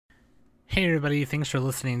Hey everybody, thanks for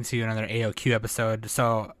listening to another AOQ episode.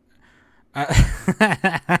 So, uh,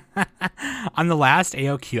 on the last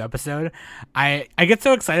AOQ episode, I get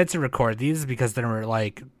so excited to record these because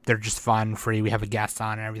they're just fun, free. We have a guest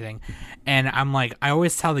on and everything, and I'm like, I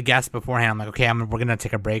always tell the guest beforehand, I'm like, okay, we're gonna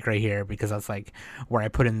take a break right here because that's like where I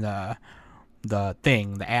put in the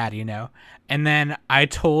ad, and then I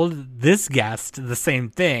told this guest the same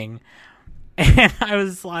thing, and I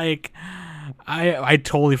was like, I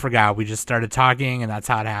totally forgot. We just started talking, and that's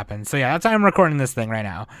how it happened. So yeah, that's how I'm recording this thing right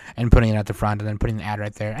now and putting it at the front and then putting the ad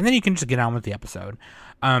right there. And then you can just get on with the episode.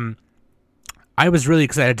 I was really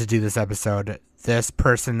excited to do this episode. This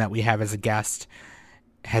person that we have as a guest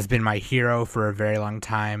has been my hero for a very long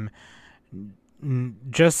time.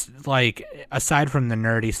 Just like, aside from the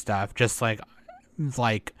nerdy stuff, just like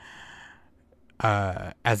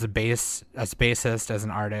as a bassist, as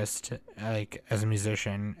an artist, like as a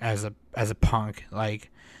musician, as a punk,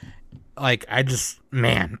 like I just,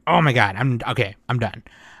 man, oh my god, I'm done.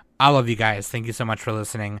 I love you guys. Thank you so much for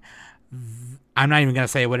listening. I'm not even gonna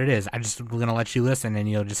say what it is. I'm just gonna let you listen and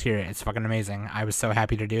you'll just hear it. It's fucking amazing. I was so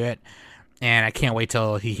happy to do it, and I can't wait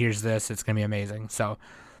till he hears this. It's gonna be amazing. So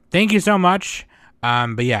thank you so much.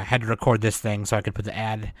 But yeah, I had to record this thing so I could put the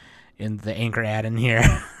Anchor ad in here.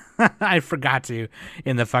 I forgot to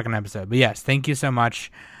in the fucking episode. But yes, thank you so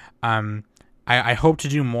much. I hope to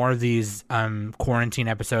do more of these quarantine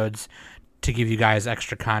episodes to give you guys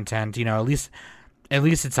extra content. At least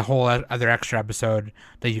it's a whole other extra episode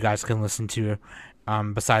that you guys can listen to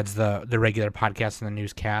besides the regular podcast and the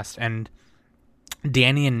newscast. And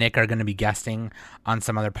Danny and Nick are going to be guesting on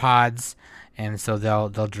some other pods, and so they'll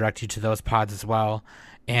direct you to those pods as well.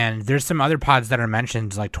 And there's some other pods that are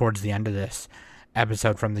mentioned like towards the end of this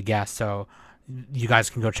episode from the guest, so you guys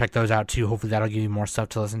can go check those out too. Hopefully that'll give you more stuff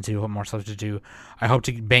to listen to, more stuff to do. I hope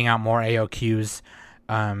to bang out more AOQs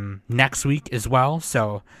next week as well.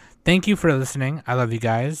 So thank you for listening. I love you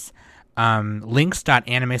guys.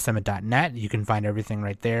 Links.animesummit.net. You can find everything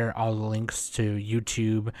right there. All the links to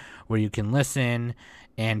YouTube where you can listen,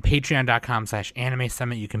 and patreon.com/anime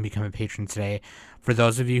summit. You can become a patron today. For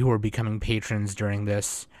those of you who are becoming patrons during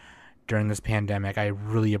this pandemic, I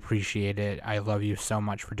really appreciate it. I love you so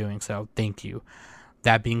much for doing so. Thank you.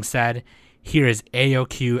 That being said, here is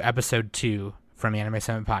AOQ episode 2 from Anime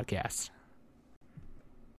Summit Podcast.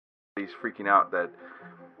 He's freaking out that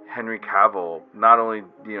Henry Cavill, not only,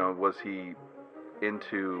 was he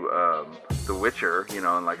into The Witcher,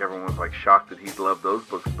 and like everyone was like shocked that he loved those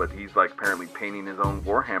books, but he's like apparently painting his own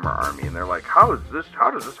Warhammer army, and they're like, how does this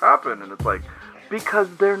happen? And it's like,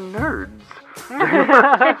 because they're nerds.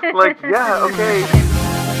 Like, yeah, okay.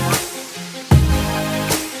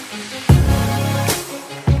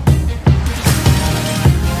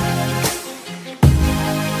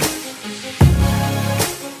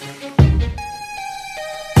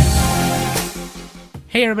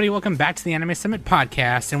 Hey everybody, welcome back to the Anime Summit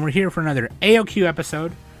Podcast, and we're here for another AOQ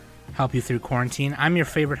episode, help you through quarantine. I'm your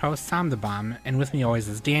favorite host, Sam the Bomb, and with me always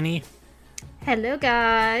is Danny. Hello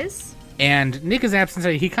guys. And Nick is absent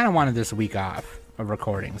today. He kind of wanted this week off of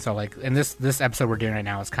recording, so and this episode we're doing right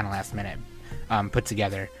now is kind of last minute put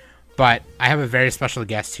together. But I have a very special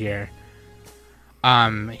guest here.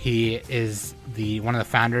 He is one of the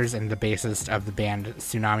founders and the bassist of the band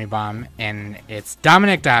Tsunami Bomb, and it's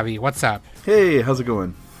Dominic Davi. What's up? Hey, how's it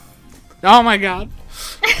going? Oh my god.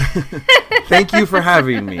 Thank you for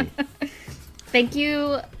having me. Thank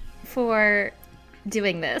you for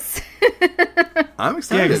doing this. I'm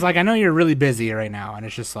excited. Yeah, because I know you're really busy right now, and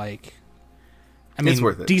it's just like, it's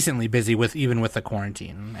worth it. Decently busy even with the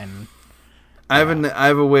quarantine. And I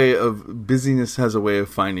have a way of, busyness has a way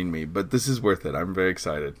of finding me, but this is worth it. I'm very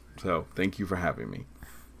excited. So thank you for having me.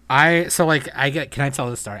 Can I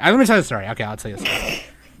tell this story? Let me tell the story. Okay, I'll tell you the story.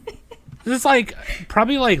 This is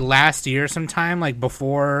probably last year sometime,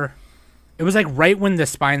 before, it was right when The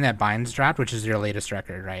Spine That Binds dropped, which is your latest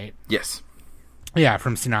record, right? Yes. Yeah,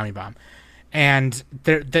 from Tsunami Bomb. And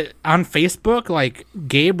on Facebook,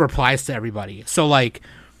 Gabe replies to everybody. So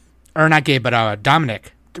or not Gabe, but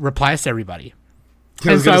Dominic replies to everybody.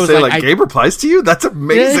 I was going to say, Gabe replies to you? That's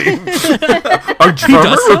amazing. Our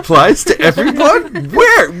drummer replies to everyone?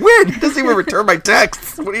 Where? When? He doesn't even return my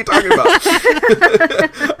texts. What are you talking about?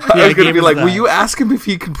 I was going to be like, will you ask him if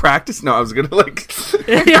he can practice? No, I was going to,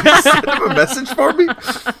 send him a message for me.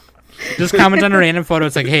 Just comment on a random photo.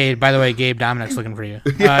 It's like, hey, by the way, Gabe, Dominic's looking for you.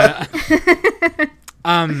 Yeah.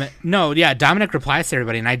 No, yeah, Dominic replies to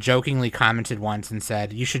everybody, and I jokingly commented once and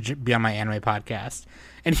said, you should be on my anime podcast.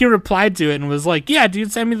 And he replied to it and was like, yeah,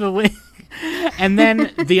 dude, send me the link. And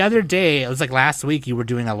then the other day, it was last week, you were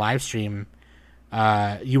doing a live stream.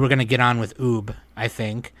 You were going to get on with Oob, I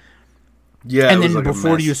think. Yeah. And it was then like a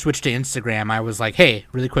before mess. you switched to Instagram, I was like, hey,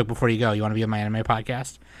 really quick before you go, you want to be on my anime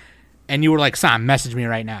podcast? And you were like, Sam, message me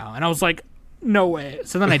right now. And I was like, no way.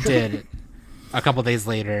 So then I did a couple days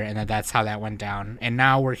later, and then that's how that went down. And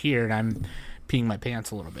now we're here, and I'm peeing my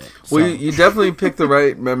pants a little bit. So. Well, you definitely picked the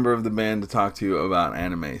right member of the band to talk to about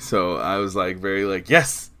anime. So I was like, very like,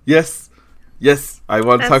 yes. I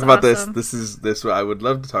want to talk about awesome. this. I would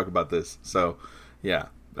love to talk about this. So, yeah.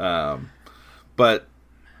 But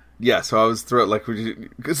yeah, so I was thrilled. Like,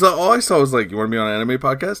 because all I saw was like, you want to be on an anime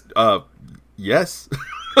podcast? Yes.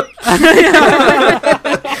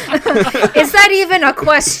 Is that even a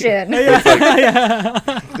question? Do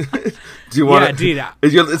you want Yeah, to? dude.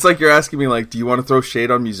 It's like you're asking me, like, do you want to throw shade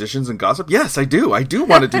on musicians and gossip? Yes, I do. I do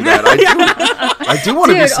want to do that. I do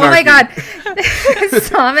want to be Dude, snarky. oh my god.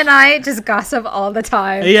 Tom and I just gossip all the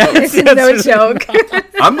time. Yeah, It's that's no really joke.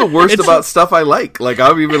 I'm the worst about stuff I like. Like,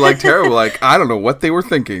 I'm even like terrible. Like, I don't know what they were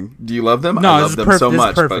thinking. Do you love them? No, I this love is them perf- so this is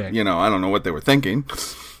much, but perfect. I don't know what they were thinking.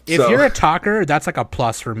 If you're a talker, that's like a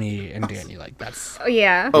plus for me and Danny. Like, that's... Oh,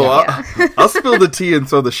 yeah. Oh, yeah. I'll spill the tea and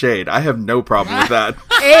throw the shade. I have no problem with that.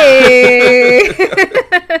 Hey.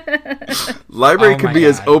 Library Oh can my be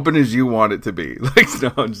as God. open as you want it to be. Like,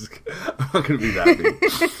 no, I'm not going to be that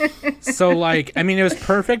mean. So, like, I mean, it was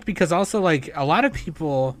perfect because also, like, a lot of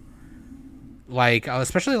people, like,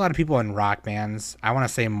 especially a lot of people in rock bands, I want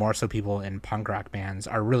to say more so people in punk rock bands,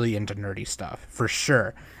 are really into nerdy stuff, for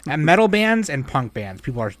sure. And metal bands and punk bands,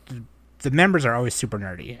 the members are always super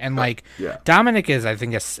nerdy. And, like, Yeah. Dominic is, I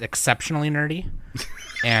think, exceptionally nerdy.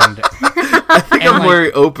 And I think I'm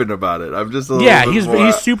very open about it. I'm just a little bit he's more,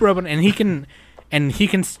 he's super open, and he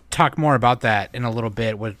can talk more about that in a little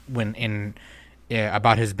bit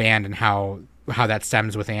about his band and how that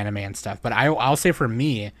stems with anime and stuff. But I'll say for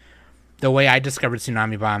me, the way I discovered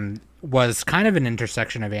Tsunami Bomb was kind of an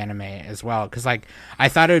intersection of anime as well, because like I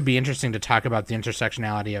thought it would be interesting to talk about the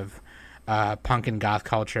intersectionality of punk and goth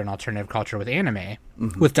culture and alternative culture with anime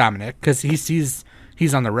with Dominic, because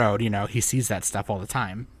he's on the road, he sees that stuff all the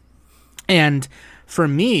time. And for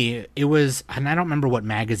me, it was, and I don't remember what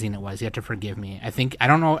magazine it was. You have to forgive me. I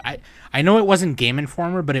don't know. I know it wasn't Game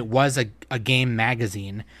Informer, but it was a game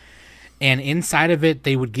magazine. And inside of it,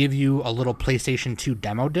 they would give you a little PlayStation 2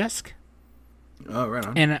 demo disc. Oh, right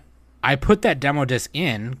on. And I put that demo disc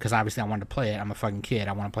in because obviously I wanted to play it. I'm a fucking kid.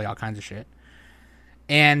 I want to play all kinds of shit.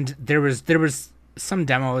 And there was some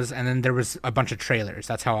demos, and then there was a bunch of trailers.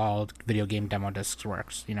 That's how all video game demo discs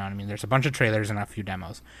works. You know what I mean? There's a bunch of trailers and a few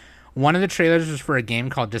demos. One of the trailers was for a game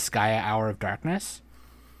called Disgaea Hour of Darkness.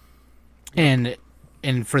 And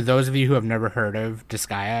for those of you who have never heard of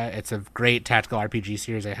Disgaea, it's a great tactical RPG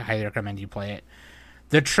series. I highly recommend you play it.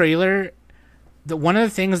 The trailer, one of the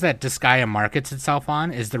things that Disgaea markets itself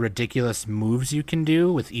on is the ridiculous moves you can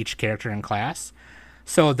do with each character and class.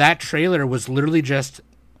 So that trailer was literally just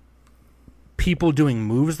people doing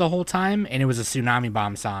moves the whole time, and it was a Tsunami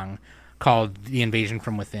Bomb song called The Invasion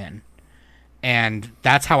from Within. And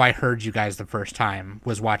that's how I heard you guys the first time,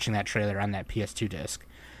 was watching that trailer on that PS2 disc.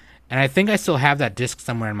 And I think I still have that disc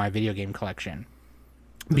somewhere in my video game collection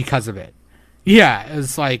because of it. Yeah, it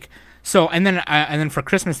was like, so, and then for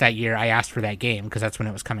Christmas that year, I asked for that game because that's when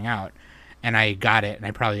it was coming out. And I got it, and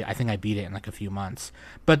I think I beat it in like a few months.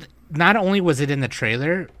 But not only was it in the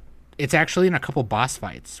trailer, it's actually in a couple boss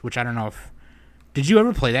fights, which I don't know if... Did you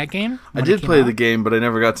ever play that game? I did play the game, but I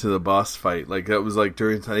never got to the boss fight. Like, that was like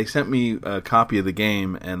they sent me a copy of the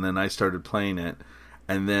game, and then I started playing it.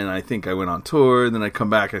 And then I think I went on tour, and then I come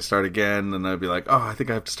back, I start again, and I'd be like, oh, I think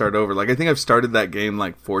I have to start over. Like, I think I've started that game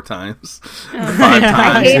like 4 times, 5 times,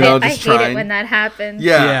 I hate it. just I hate trying. it when that happens.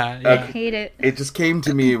 Yeah. I hate it. It just came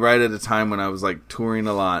to me right at a time when I was like touring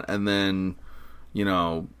a lot, and then,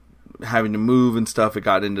 having to move and stuff. It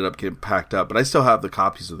ended up getting packed up, but I still have the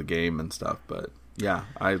copies of the game and stuff. But yeah,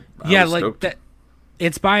 I was like stoked. that.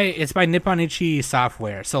 It's by Nippon Ichi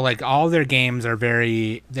Software, so like all their games are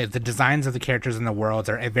the designs of the characters in the worlds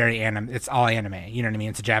are very anime. It's all anime. You know what I mean?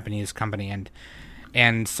 It's a Japanese company,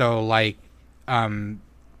 and so like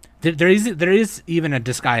there is even a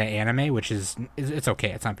Disgaea anime, which is it's okay.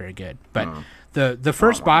 It's not very good, but the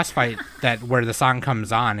first boss fight where the song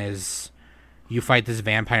comes on is you fight this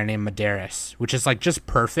vampire named Madaris, which is like just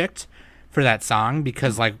perfect for that song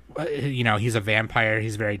because like he's a vampire,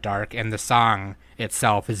 he's very dark, and the song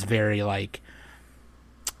itself is very like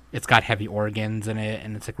it's got heavy organs in it,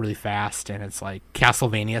 and it's like really fast, and it's like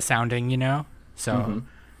Castlevania sounding, so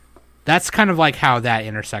that's kind of like how that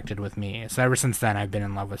intersected with me. So ever since then I've been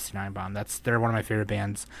in love with Tsunami Bomb. They're one of my favorite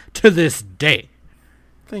bands to this day.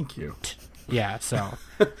 Thank you. Yeah, so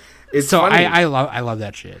It's so funny. I love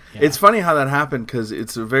that shit. Yeah. It's funny how that happened because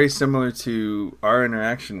it's very similar to our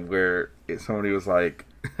interaction where somebody was like,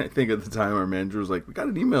 I think at the time our manager was like, we got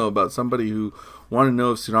an email about somebody who wanted to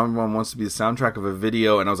know if Tsunami Bomb wants to be the soundtrack of a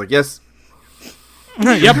video, and I was like, yes.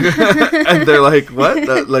 Yep. And they're like,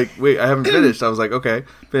 what? Like, wait, I haven't finished. I was like, okay,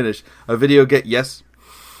 finish. A video get yes.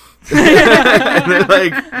 And they're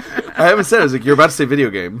like, I haven't said it. I was like, you're about to say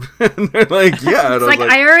video game. And they're like, yeah. And It's like,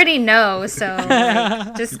 I already know, so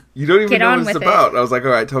like, just you don't even get know on what it's with about. it. I was like,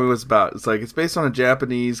 all right, tell me what it's about. It's like, it's based on a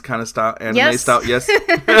Japanese kind of style, anime Yes. style. Yes.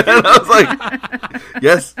 And I was like,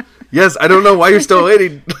 yes. I don't know why you're still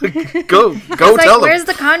waiting. Go It's tell like, them. where's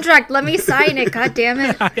the contract? Let me sign it. God damn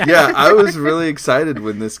it. Yeah, I was really excited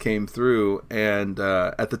when this came through, and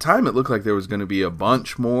at the time it looked like there was going to be a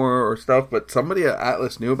bunch more or stuff, but somebody at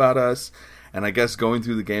Atlas knew about us, and I guess going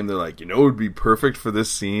through the game, they're like, what would be perfect for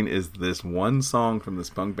this scene is this one song from this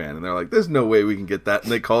punk band, and they're like, there's no way we can get that,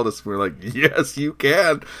 and they called us, and we were like, yes, you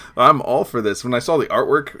can. I'm all for this. When I saw the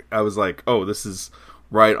artwork, I was like, oh, this is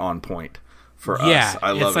right on point for us.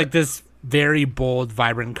 I love it's like this very bold,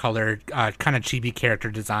 vibrant colored, kind of chibi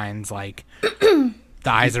character designs. Like the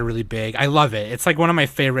eyes are really big. I love it. It's like one of my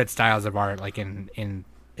favorite styles of art. Like in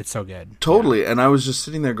it's so good. Totally. And I was just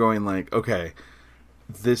sitting there going like, okay,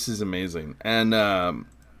 this is amazing. And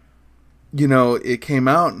it came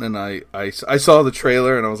out, and I saw the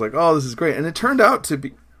trailer, and I was like, oh, this is great. And it turned out to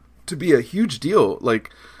be a huge deal.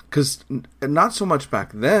 Like, because not so much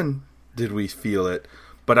back then did we feel it.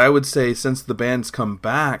 But I would say since the band's come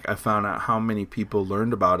back, I found out how many people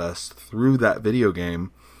learned about us through that video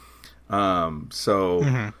game. That's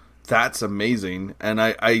amazing. And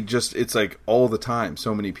I just, it's like all the time,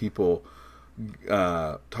 so many people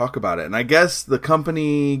talk about it. And I guess the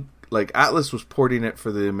company, like Atlas, was porting it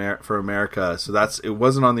for for America. So it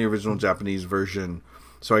wasn't on the original Japanese version.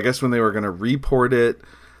 So I guess when they were going to report it,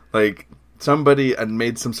 like, somebody had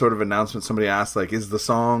made some sort of announcement. Somebody asked, like, is the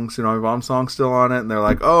song, Tsunami Bomb song, still on it? And they're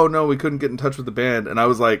like, oh, no, we couldn't get in touch with the band. And I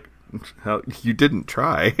was like, hell, you didn't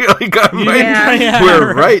try. Like,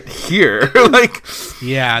 we're right here. Like,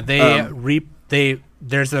 yeah, they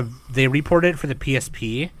reported it for the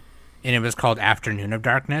PSP, and it was called Afternoon of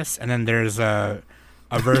Darkness. And then there's a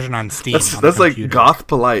version on Steam. That's like Goth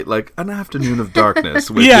Polite, like An Afternoon of Darkness.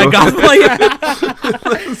 With Goth Polite.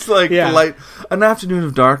 It's like polite, An Afternoon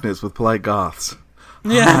of Darkness with polite goths.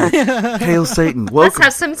 Yeah. Hi. Hail Satan, Let's welcome.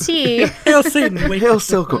 have some tea. Hail Satan. Wait. Hail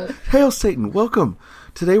Satan, welcome.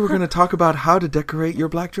 Today we're going to talk about how to decorate your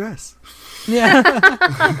black dress. Yeah.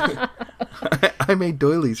 I made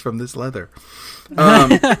doilies from this leather.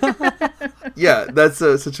 Yeah, that's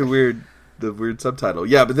such a weird subtitle.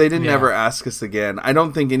 Yeah, but they didn't ever ask us again. I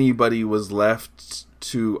don't think anybody was left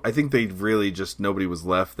to... I think nobody was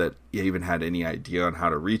left that even had any idea on how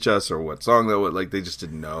to reach us or what song they just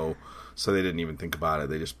didn't know. So they didn't even think about it.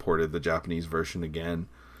 They just ported the Japanese version again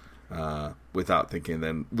without thinking.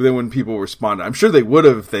 Then when people responded, I'm sure they would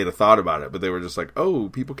have if they'd have thought about it, but they were just like, oh,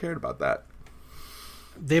 people cared about that.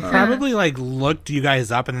 They probably looked you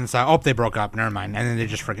guys up and then saw, oh, they broke up. Never mind. And then they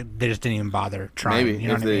just didn't even bother trying. Maybe, you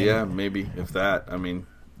know maybe if that. I mean,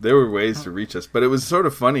 there were ways to reach us, but it was sort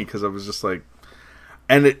of funny because I was just like,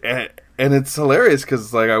 and it's hilarious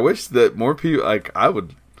because I wish that more people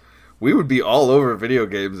we would be all over video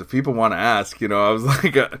games if people want to ask. I was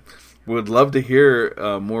like, would love to hear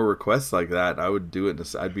more requests like that. I would do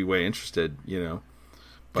it. I'd be way interested.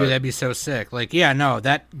 Dude, that'd be so sick.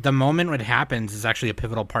 That the moment when it happens is actually a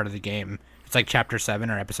pivotal part of the game. It's like chapter 7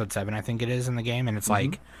 or episode 7, I think it is in the game, and it's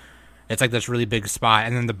like this really big spot,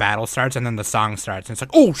 and then the battle starts, and then the song starts, and it's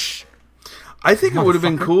like, oh sh. I think it would have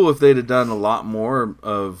been cool if they'd have done a lot more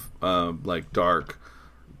of dark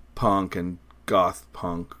punk and goth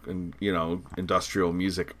punk and industrial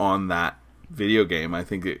music on that video game. I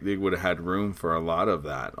think they would have had room for a lot of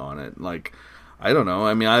that on it. I don't know.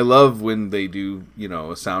 I mean, I love when they do, a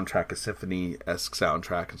soundtrack, a symphony-esque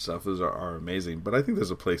soundtrack and stuff. Those are amazing. But I think there's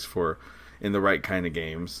a place for, in the right kind of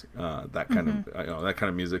games, that kind of that kind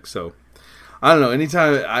of music. So I don't know.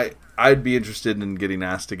 Anytime I'd be interested in getting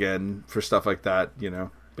asked again for stuff like that.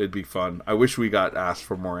 It'd be fun. I wish we got asked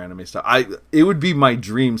for more anime stuff. It would be my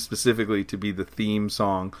dream specifically to be the theme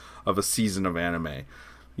song of a season of anime.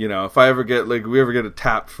 If I ever get we ever get a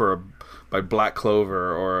tap by Black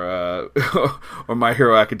Clover or My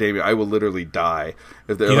Hero Academia, I will literally die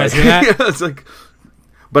if they're you guys hear that? Yeah, it's like.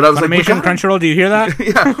 But I was Funimation, Crunchyroll, do you hear that?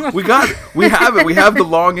 Yeah, we have it. We have the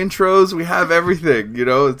long intros. We have everything.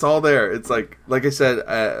 It's all there. It's like I said.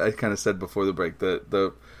 I kind of said before the break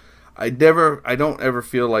I don't ever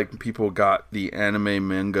feel like people got the anime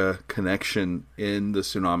manga connection in the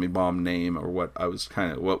Tsunami Bomb name or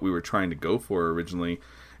what we were trying to go for originally.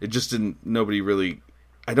 It just didn't. Nobody really.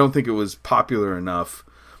 I don't think it was popular enough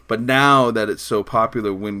But now that it's so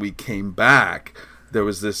popular, when we came back, there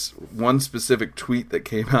was this one specific tweet that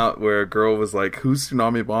came out where a girl was like, "Who's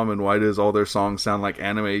Tsunami Bomb and why does all their songs sound like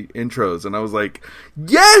anime intros?" And I was like,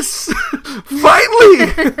 yes! Finally!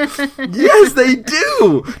 Yes, they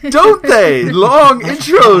do! Don't they? Long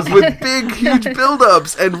intros with big, huge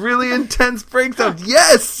build-ups and really intense breakdowns.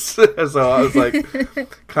 Yes! So I was like,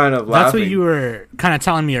 kind of laughing. That's what you were kind of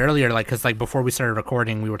telling me earlier, like, because like before we started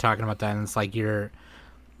recording, we were talking about that, and it's like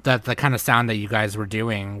that the kind of sound that you guys were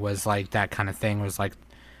doing was like that kind of thing, was like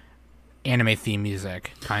anime theme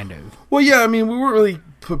music, kind of. Well, yeah, I mean, we weren't really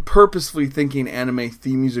purposefully thinking anime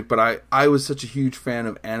theme music, but I was such a huge fan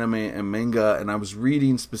of anime and manga, and I was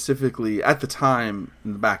reading specifically, at the time,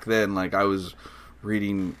 back then, like, I was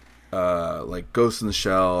reading, like, Ghost in the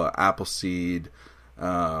Shell, Appleseed,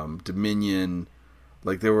 Dominion,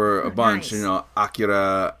 like, there were a bunch, you know,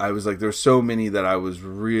 Akira. I was like, there were so many that I was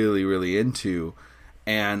really, really into.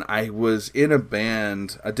 And I was in a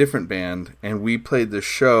band, a different band, and we played the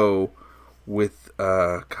show with,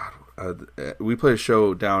 we played a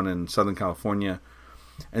show down in Southern California,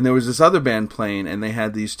 and there was this other band playing, and they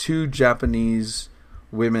had these two Japanese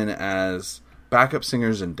women as backup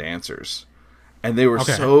singers and dancers. And they were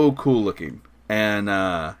so cool looking, and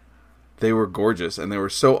they were gorgeous, and they were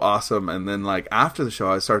so awesome. And then, like, after the show,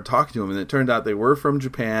 I started talking to them, and it turned out they were from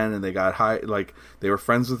Japan, and they got like, they were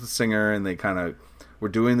friends with the singer, and they kind of were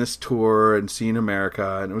doing this tour and seeing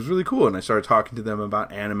America, and it was really cool. And I started talking to them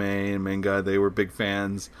about anime and manga. They were big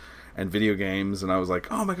fans, and video games, and I was like,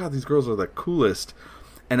 oh my god, these girls are the coolest.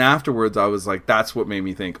 And afterwards I was like, that's what made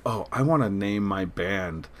me think, oh, I want to name my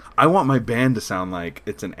band. I want my band to sound like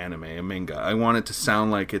it's an anime, a manga. I want it to sound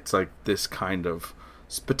like it's like this kind of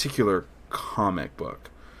particular comic book.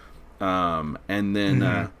 And then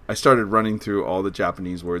I started running through all the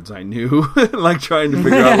Japanese words I knew, like trying to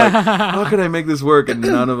figure out, like, how could I make this work? And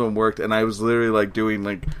none of them worked. And I was literally like doing,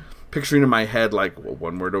 like, picturing in my head, like, well,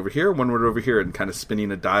 one word over here, and kind of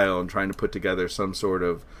spinning a dial and trying to put together some sort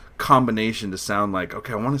of combination to sound like,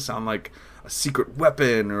 okay, I want to sound like a secret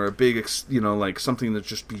weapon or a big, you know, like something that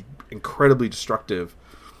just be incredibly destructive.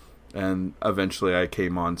 And eventually I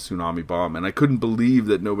came on Tsunami Bomb, and I couldn't believe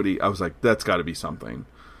that I was like, that's got to be something.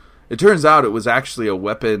 It turns out it was actually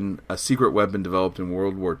a secret weapon developed in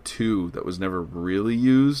World War II that was never really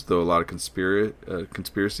used, though a lot of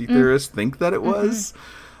conspiracy theorists think that it was,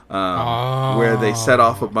 where they set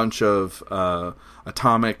off a bunch of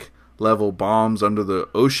atomic-level bombs under the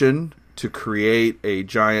ocean to create a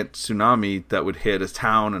giant tsunami that would hit a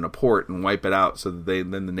town and a port and wipe it out, so that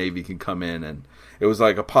then the Navy can come in. And it was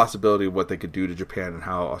like a possibility of what they could do to Japan and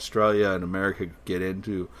how Australia and America could get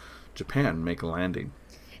into Japan and make a landing.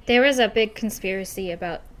 There was a big conspiracy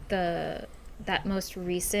about that most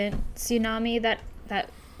recent tsunami that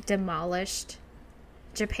demolished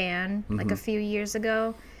Japan like a few years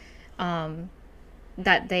ago.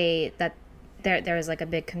 That there was like a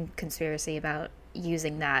big conspiracy about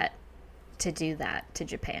using that to do that to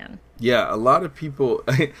Japan. Yeah, a lot of people.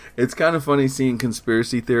 It's kind of funny seeing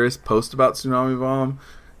conspiracy theorists post about tsunami bombs,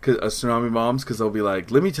 because they'll be like,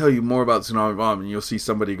 let me tell you more about Tsunami Bomb, and you'll see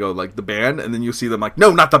somebody go like, the band, and then you'll see them like, no,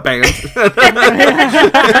 not the band.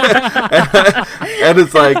 And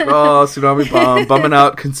it's like, oh, Tsunami Bomb bumming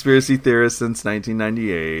out conspiracy theorists since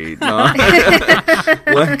 1998.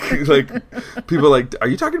 like people like, are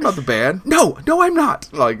you talking about the band? No, I'm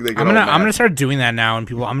not. Like, they get I'm gonna start doing that now, and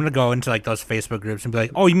I'm gonna go into like those Facebook groups and be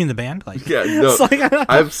like, oh, you mean the band? Like, yeah, no. Like,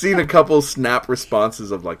 I've seen a couple snap responses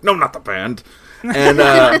of like, no, not the band. And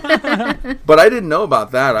but I didn't know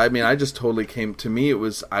about that. I mean, I just totally came to me.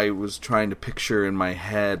 I was trying to picture in my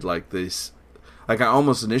head like this, like I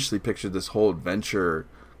almost initially pictured this whole adventure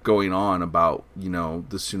going on about, you know,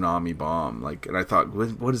 the tsunami bomb. Like, and I thought,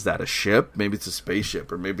 what is that? A ship? Maybe it's a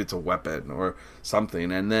spaceship, or maybe it's a weapon or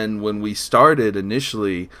something. And then when we started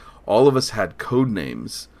initially, all of us had code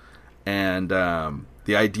names, and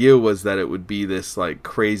the idea was that it would be this like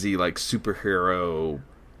crazy like superhero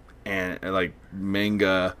and like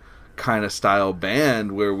manga kind of style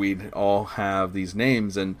band where we'd all have these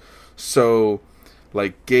names. And so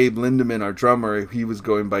like Gabe Lindemann, our drummer, he was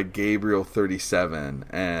going by Gabriel 37,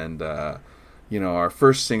 and you know, our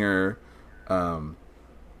first singer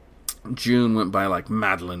June went by like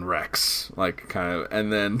Madeline Rex, like kind of.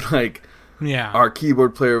 And then like our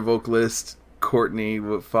keyboard player vocalist Courtney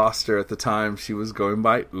Foster, at the time she was going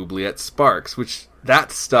by Oubliette Sparks, which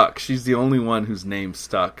that stuck. She's the only one whose name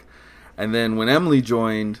stuck. And then when Emily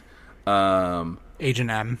joined,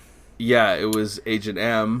 Agent M. Yeah, it was Agent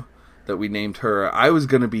M that we named her. I was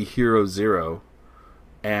going to be Hero Zero,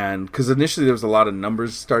 And because initially there was a lot of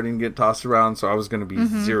numbers starting to get tossed around, so I was going to be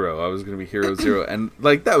 0. I was going to be Hero 0. And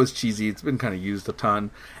like that was cheesy. It's been kind of used a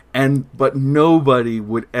ton. But nobody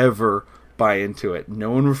would ever buy into it.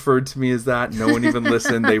 No one referred to me as that. No one even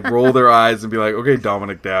listened. They roll their eyes and be like, okay,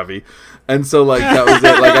 Dominic Davy. And so like that was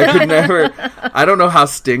it. Like I could never, I don't know how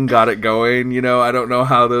Sting got it going, you know. I don't know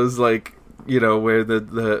how those like, you know, where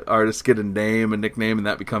the artists get a name, a nickname, and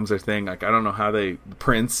that becomes their thing. Like I don't know how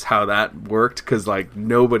Prince, how that worked, because like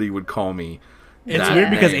nobody would call me. It's weird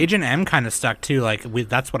because Agent M kind of stuck too. Like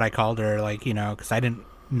that's what I called her. Like, you know, because I didn't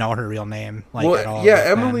know her real name like at all. Yeah,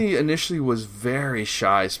 Emily initially was very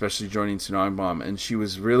shy, especially joining Tsunami Bomb, and she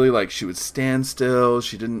was really like she would stand still.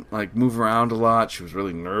 She didn't like move around a lot. She was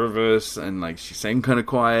really nervous, and like she sang kind of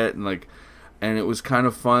quiet, and it was kind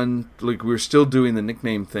of fun. Like we were still doing the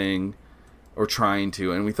nickname thing, or trying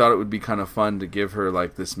to, and we thought it would be kind of fun to give her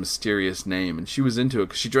like this mysterious name, and she was into it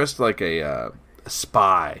because she dressed like a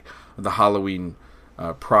spy of the Halloween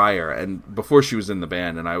prior, and before she was in the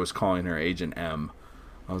band, and I was calling her Agent M.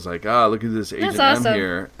 I was like, look at this Agent M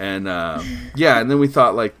here. And yeah, and then we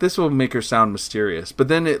thought, like, this will make her sound mysterious. But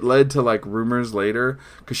then it led to, like, rumors later,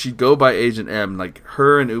 because she'd go by Agent M. Like,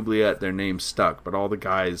 her and Oubliette, their names stuck, but all the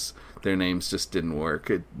guys, their names just didn't work.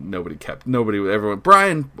 Everyone.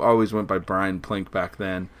 Brian always went by Brian Plink back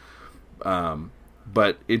then.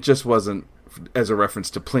 But it just wasn't as a reference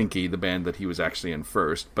to Plinky, the band that he was actually in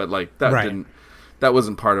first. But, like, that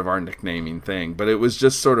wasn't part of our nicknaming thing. But it was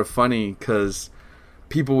just sort of funny, because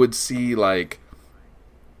people would see like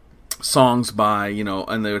songs by, you know,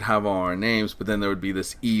 and they would have all our names, but then there would be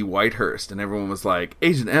this E. Whitehurst, and everyone was like,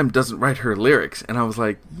 Agent M doesn't write her lyrics, and I was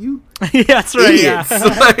like, you yeah, that's right, idiots. Yeah.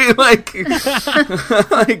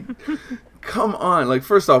 like, come on. Like,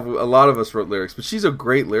 first off, a lot of us wrote lyrics, but she's a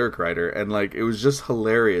great lyric writer, and like it was just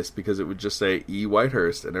hilarious because it would just say E.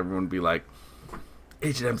 Whitehurst, and everyone would be like,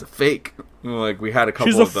 Agent M's a fake. Like we had a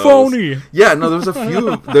couple of those. She's a phony. Yeah, no, there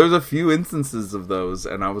was a few instances of those,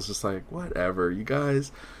 and I was just like, whatever, you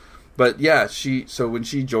guys. But yeah, so when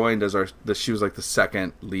she joined as she was like the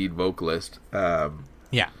second lead vocalist.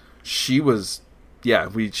 She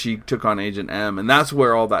took on Agent M, and that's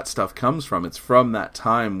where all that stuff comes from. It's from that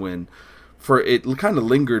time when, it kind of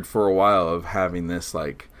lingered for a while of having this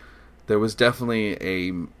like, there was definitely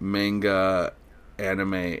a manga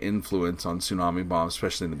anime influence on Tsunami Bomb,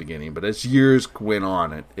 especially in the beginning, but as years went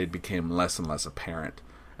on, it became less and less apparent.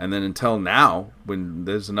 And then until now, when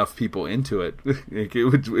there's enough people into it, it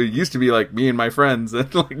used to be like me and my friends,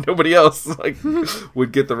 and like nobody else like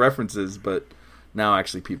would get the references, but now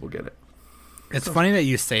actually people get it. It's funny that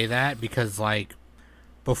you say that, because like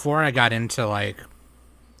before I got into like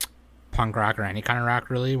punk rock or any kind of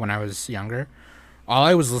rock really when I was younger, all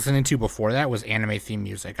I was listening to before that was anime theme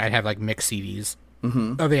music. I'd have like mixed CDs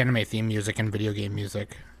of anime theme music and video game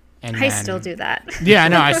music. And I still do that. Yeah,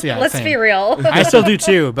 no, I see that. Let's be real. I still do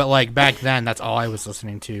too, but like back then, that's all I was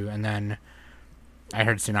listening to. And then I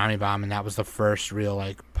heard Tsunami Bomb, and that was the first real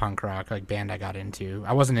like punk rock like band I got into.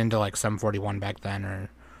 I wasn't into like Sum 41 back then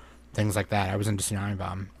or things like that. I was into Tsunami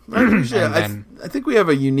Bomb. I think we have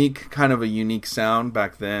a unique sound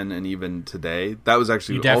back then and even today. That was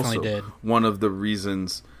actually also one of the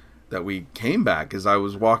reasons that we came back, is I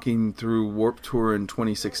was walking through Warped Tour in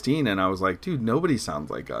 2016, and I was like, dude, nobody sounds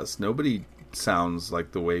like us. Nobody sounds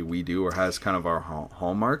like the way we do or has kind of our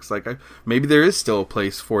hallmarks. Like, maybe there is still a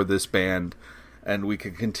place for this band, and we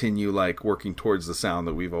could continue like working towards the sound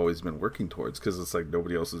that we've always been working towards, because it's like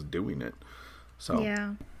nobody else is doing it. So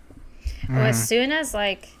yeah. Well, as soon as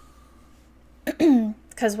like,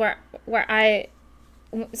 because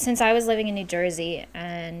since I was living in New Jersey,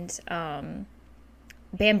 and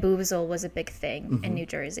Bamboozle was a big thing in New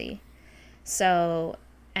Jersey. So,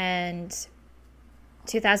 and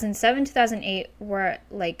 2007, 2008 were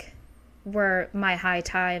my high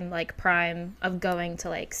time, like prime of going to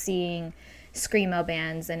like seeing screamo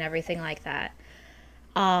bands and everything like that.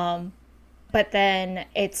 But then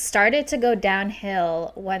it started to go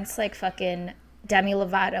downhill once like fucking Demi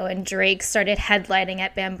Lovato and Drake started headlining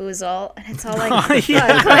at Bamboozle, and it's all like, fuck,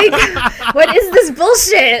 like, what is this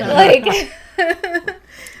bullshit? Like,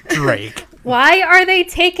 Drake. Why are they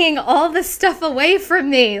taking all this stuff away from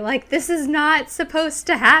me? Like, this is not supposed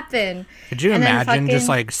to happen. Could you imagine just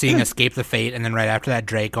like seeing Escape the Fate, and then right after that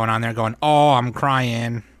Drake going on there going, oh, I'm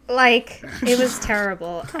crying. Like, it was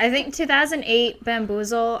terrible. I think 2008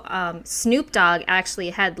 Bamboozle, Snoop Dogg actually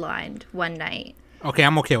headlined one night. Okay,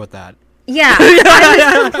 I'm okay with that. Yeah,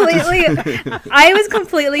 I was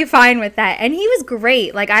completely fine with that, and he was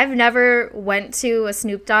great. Like, I've never went to a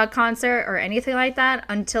Snoop Dogg concert or anything like that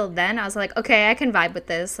until then. I was like, okay, I can vibe with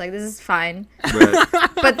this. Like, this is fine. Right.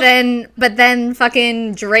 But then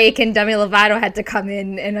fucking Drake and Demi Lovato had to come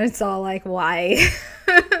in, and it's all like, why?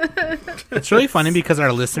 It's really funny because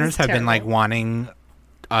our listeners have been terrible. like wanting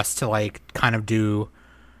us to like kind of do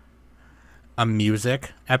a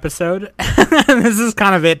music episode. This is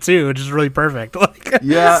kind of it too, which is really perfect. Like,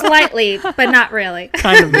 Yeah. Slightly, but not really.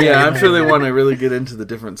 kind of Yeah, I'm sure they want to really get into the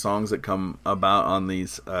different songs that come about on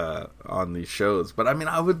these shows. But I mean,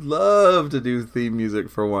 I would love to do theme music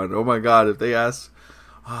for one. Oh my god, if they asked,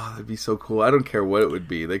 that'd be so cool. I don't care what it would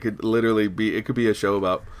be. They could literally be. It could be a show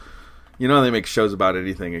about. You know, they make shows about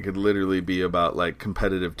anything. It could literally be about like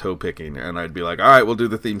competitive toe picking, and I'd be like, "All right, we'll do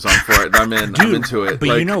the theme song for it." And I'm in. I'm into it. But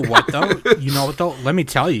like, you know what though? Let me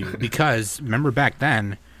tell you, because remember back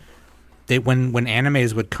then, when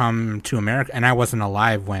animes would come to America, and I wasn't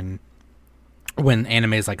alive when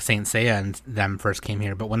animes like Saint Seiya and them first came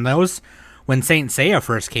here. But when Saint Seiya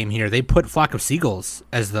first came here, they put Flock of Seagulls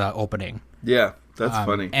as the opening. yeah, that's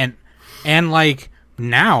funny. And like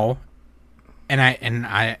now. And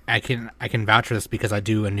I can vouch for this because I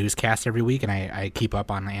do a newscast every week and I keep up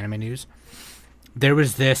on the anime news. There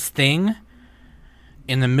was this thing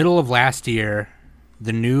in the middle of last year.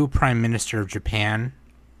 The new Prime Minister of Japan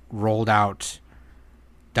rolled out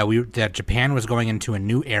that Japan was going into a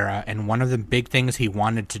new era, and one of the big things he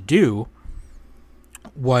wanted to do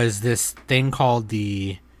was this thing called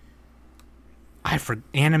the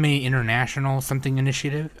Anime International something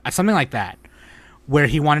initiative, something like that, where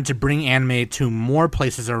he wanted to bring anime to more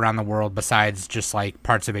places around the world besides just like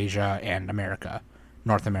parts of Asia and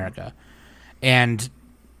North America. And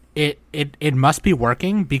it must be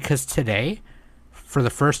working because today, for the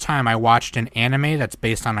first time, I watched an anime that's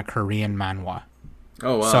based on a Korean manhwa.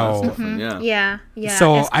 Oh wow, So- that's different. Yeah. Yeah.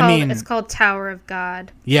 So, It's called Tower of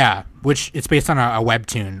God. Yeah, which it's based on a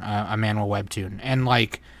webtoon, a manhwa webtoon. And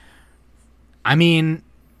like, I mean,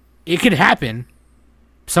 it could happen.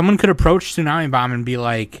 Someone could approach Tsunami Bomb and be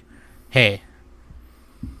like, hey,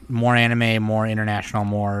 more anime, more international,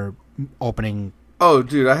 more opening. Oh,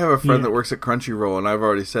 dude, I have a friend Yeah. that works at Crunchyroll, and I've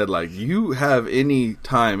already said, like, you have any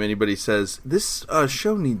time anybody says, this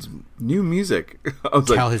show needs new music. I was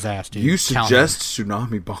Tell like, his ass, dude. you Tell him. suggest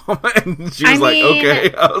Tsunami Bomb? And she was I like, mean,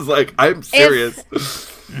 okay. I was like, I'm serious.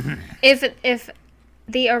 If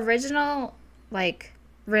the original like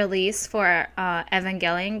release for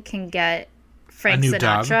Evangelion can get Frank new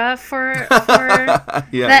dub. Sinatra for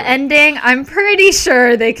Yeah. the ending, I'm pretty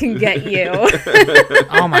sure they can get you.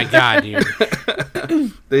 Oh my god, dude.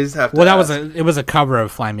 They just have to Well, ask. it was a cover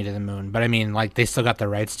of Fly Me to the Moon, but I mean, like, they still got the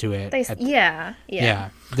rights to it. Yeah.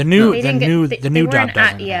 The new They the didn't get- new they- the they new weren't dub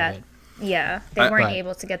doesn't yeah, have it. yeah. They weren't Right.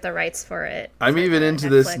 able to get the rights for it. I'm for even the into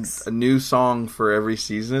Netflix. this new song for every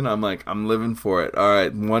season. I'm like, I'm living for it. All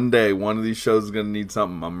right, one day, one of these shows is going to need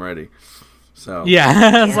something. I'm ready. So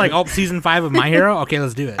Yeah, it's like, season 5 of My Hero. Okay,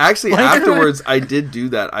 let's do it. Actually, afterwards, I did do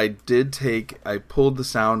that. I pulled the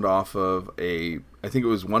sound off of I think it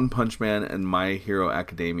was One Punch Man and My Hero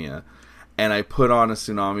Academia, and I put on a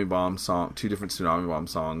Tsunami Bomb song, 2 different Tsunami Bomb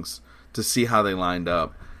songs, to see how they lined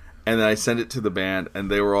up. And then I sent it to the band,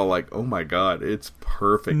 and they were all like, "Oh my god, it's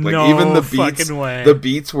perfect!" Like No even the beats, fucking way. the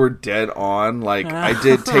beats were dead on. Like I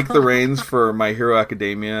did Take the Reins for My Hero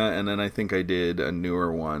Academia, and then I think I did a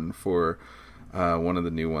newer one for one of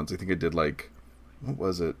the new ones. I think I did like, what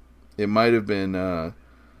was it? It might have been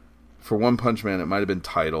for One Punch Man. It might have been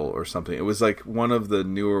Tidal or something. It was like one of the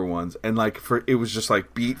newer ones, and like it was just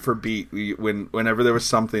like beat for beat. Whenever there was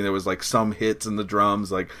something, there was like some hits in the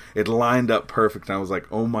drums. Like it lined up perfect, and I was like,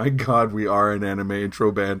 "Oh my god, we are an anime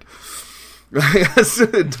intro band."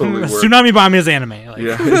 It totally worked. Tsunami Bomb is anime. Like,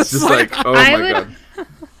 Yeah, it's just like, oh I my would- god.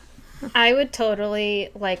 I would totally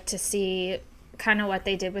like to see kind of what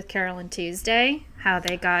they did with Carol and Tuesday, how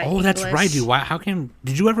they got oh, that's English. right, dude.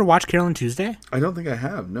 Did you ever watch Carol and Tuesday? I don't think I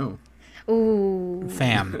have. No. Ooh.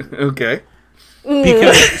 Fam. Okay.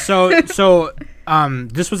 Because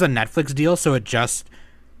this was a Netflix deal, so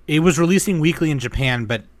it was releasing weekly in Japan,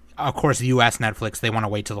 but of course US Netflix, they want to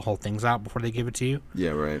wait till the whole thing's out before they give it to you.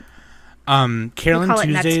 Yeah. Right. Carol We and call it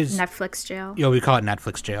Tuesdays Netflix jail. we call it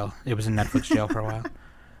Netflix jail. It was in Netflix jail for a while.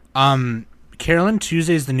 Carol and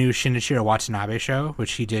Tuesday's the new Shinichiro Watanabe show,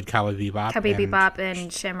 which he did Cowboy Bebop. Cowboy and- Bebop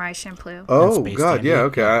and Samurai Champloo. Oh Space god. Dandy. Yeah.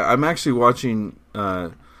 Okay. I'm actually watching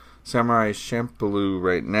Samurai Champloo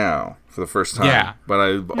right now for the first time. Yeah. But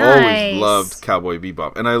I've Nice. always loved Cowboy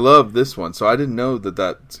Bebop. And I love this one. So I didn't know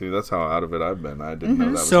see, that's how out of it I've been. I didn't know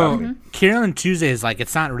that was So happening. Carolyn Tuesday is like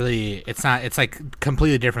it's like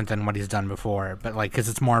completely different than what he's done before, but like because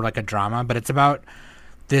it's more like a drama, but it's about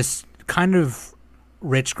this kind of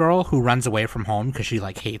rich girl who runs away from home because she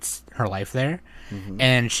like hates her life there,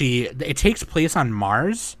 and it takes place on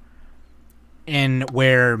Mars, and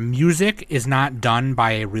where music is not done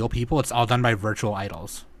by real people, it's all done by virtual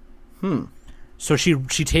idols. So she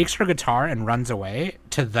takes her guitar and runs away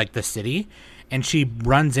to like the city, and she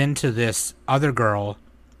runs into this other girl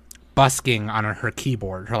busking on her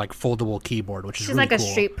keyboard, her like foldable keyboard, which is She's really like a cool.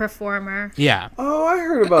 street performer. Yeah, Oh, I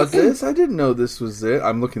heard about this. I didn't know this was it.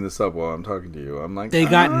 I'm looking this up while I'm talking to you. I'm like, they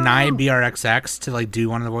got oh. Nye BRXX to like do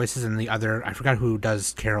one of the voices, and the other I forgot who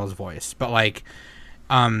does Carol's voice, but like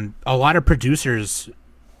a lot of producers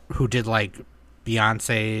who did like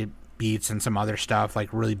Beyonce beats and some other stuff,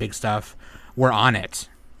 like really big stuff, were on it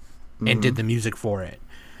and did the music for it.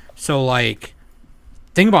 So like,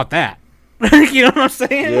 think about that. You know what I'm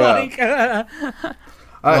saying? Yeah.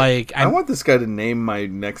 Like, I want this guy to name my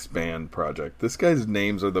next band project. This guy's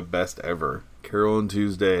names are the best ever. Carol and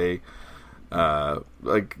Tuesday.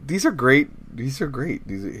 Like these are great. These are great.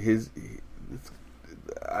 These are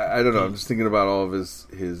I don't know. I'm just thinking about all of his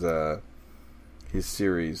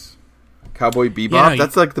series. Cowboy Bebop. Yeah, no,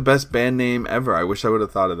 That's like the best band name ever. I wish I would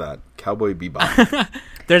have thought of that. Cowboy Bebop.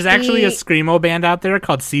 There's actually a screamo band out there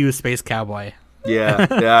called See You Space Cowboy. yeah,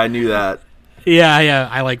 I knew that. Yeah,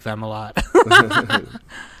 I like them a lot.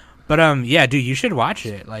 But yeah, dude, you should watch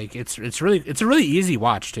it. Like it's a really easy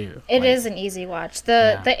watch too. It is an easy watch.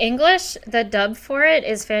 The English, the dub for it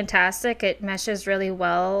is fantastic. It meshes really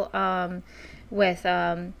well with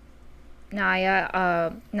Naya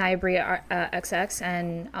Bria XX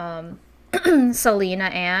and Selena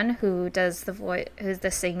Ann, who does who's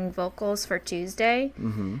the singing vocals for Tuesday.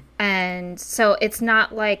 And so it's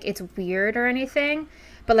not like it's weird or anything,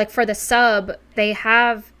 but like for the sub, they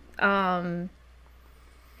have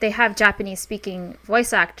Japanese speaking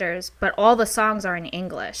voice actors, but all the songs are in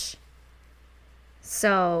English.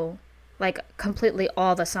 So like completely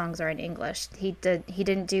all the songs are in English. He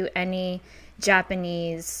didn't do any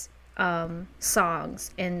Japanese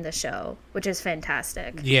songs in the show, which is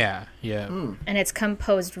fantastic. Yeah. And it's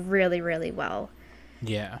composed really, really well.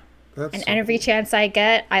 Yeah. That's And so every chance I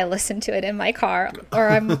get, I listen to it in my car or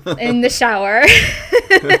I'm in the shower.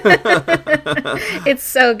 It's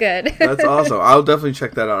so good. That's awesome. I'll definitely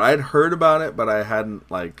check that out. I had heard about it, but I hadn't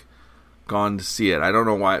like gone to see it. I don't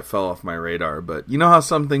know why it fell off my radar, but you know how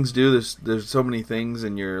some things do. There's so many things,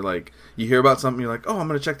 and you're like, you hear about something, you're like, oh, I'm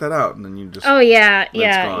gonna check that out, and then you just Oh yeah.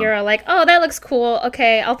 gone. You're like, oh, that looks cool.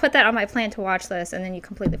 Okay, I'll put that on my plan to watch list, and then you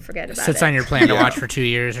completely forget about Sits it. on your plan to Yeah. watch for 2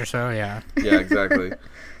 years or so. Yeah. yeah, exactly.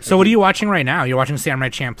 So what are you watching right now? You're watching Samurai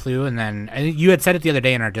Champloo, and then I think you had said it the other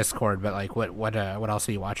day in our Discord, but like what else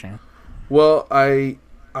are you watching? Well,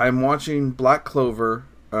 I'm watching Black Clover.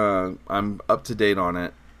 I'm up to date on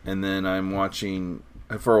it, and then I'm watching.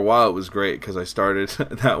 For a while, it was great because I started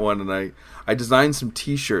that one, and I designed some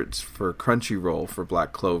T-shirts for Crunchyroll for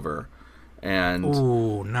Black Clover, and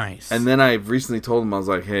Ooh, nice. and then I recently told them, I was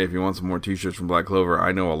like, hey, if you want some more T-shirts from Black Clover,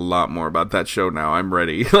 I know a lot more about that show now. I'm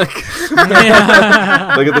ready. Like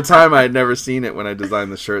at the time, I had never seen it when I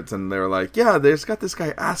designed the shirts, and they were like, yeah, there's got this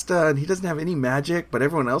guy Asta, and he doesn't have any magic, but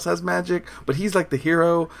everyone else has magic, but he's like the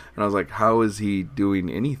hero. And I was like, how is he doing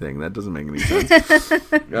anything? That doesn't make any sense.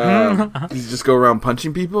 You just go around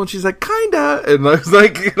punching people, and she's like, kinda. And I was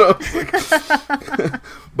like,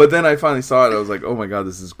 but then I finally saw it. I was like, oh my god,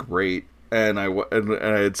 this is great. And I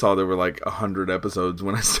had saw there were like 100 episodes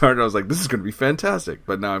when I started. I was like, this is going to be fantastic.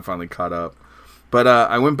 But now I'm finally caught up. But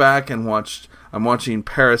I went back and I'm watching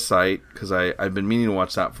Parasite because I've been meaning to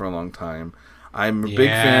watch that for a long time. I'm a big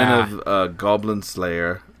fan of Goblin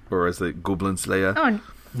Slayer, or is it Goblin Slayer? Oh,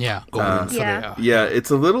 yeah, Golden yeah. Yeah,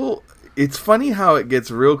 it's funny how it gets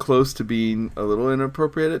real close to being a little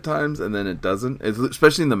inappropriate at times, and then it doesn't,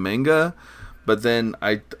 especially in the manga. But then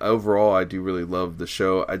overall I do really love the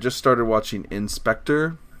show. I just started watching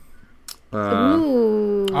Inspector.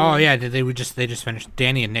 Ooh. Oh yeah, they just finished.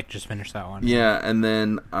 Danny and Nick just finished that one. Yeah, and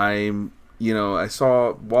then I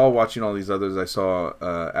saw, while watching all these others, I saw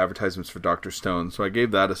advertisements for Dr. Stone, so I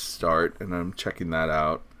gave that a start, and I'm checking that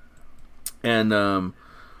out. And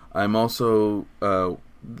I'm also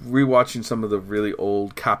rewatching some of the really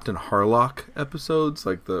old Captain Harlock episodes,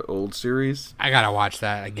 like the old series. I gotta watch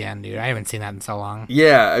that again, dude. I haven't seen that in so long.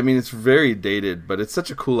 Yeah, I mean, it's very dated, but it's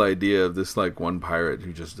such a cool idea of this like one pirate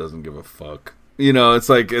who just doesn't give a fuck. You know, it's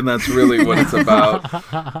like, and that's really what it's about.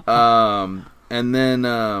 And then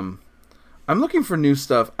I'm looking for new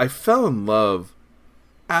stuff. I fell in love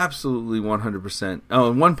absolutely 100%. Oh,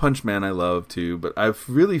 and One Punch Man I love too, but I've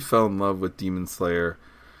really fell in love with Demon Slayer.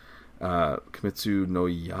 Kimetsu no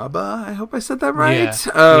Yaiba. I hope I said that right.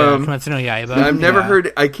 Kimetsu no Yaiba. I've never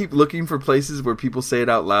heard. I keep looking for places where people say it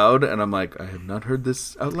out loud, and I'm like, I have not heard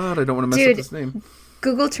this out loud. I don't want to mess up this name.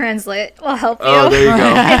 Google Translate will help you. Oh, there you go.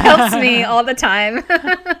 It helps me all the time.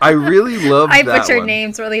 I really love. I that butcher one.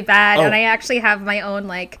 names really bad, and I actually have my own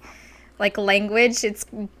like language. It's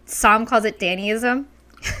Sam calls it Dannyism.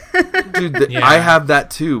 Dude, I have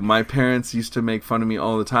that too. My parents used to make fun of me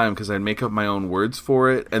all the time because I'd make up my own words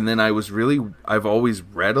for it, and then I've always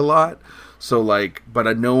read a lot, so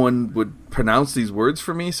but no one would pronounce these words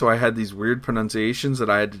for me, so I had these weird pronunciations that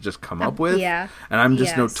I had to just come up with. And I'm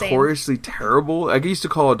just notoriously terrible. I used to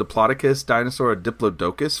call a Diplodocus dinosaur a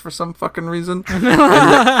Diplodocus for some fucking reason,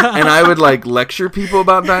 and I would lecture people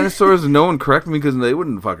about dinosaurs, and no one correct me because they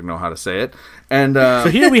wouldn't fucking know how to say it. And so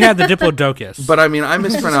here we have the Diplodocus. But I mean, I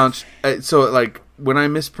mispronounced. When I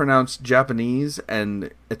mispronounce Japanese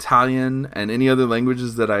and Italian and any other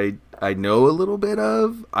languages that I know a little bit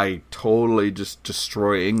of, I totally just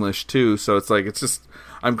destroy English too. So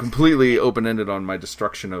I'm completely open-ended on my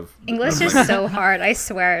destruction of English is so hard. I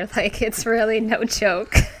swear, it's really no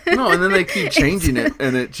joke. No, and then they keep changing it,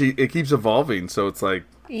 and it keeps evolving. So it's like.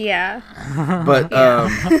 Yeah. But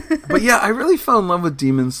yeah, I really fell in love with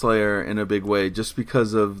Demon Slayer in a big way just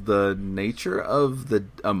because of the nature of the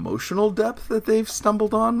emotional depth that they've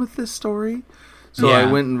stumbled on with this story. So I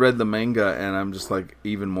went and read the manga, and I'm just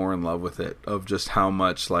even more in love with it, of just how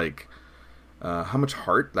much heart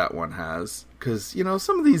that one has. Because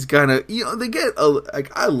some of these kind of they get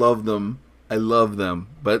I love them. I love them,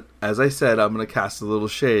 but as I said, I'm gonna cast a little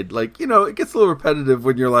shade. It gets a little repetitive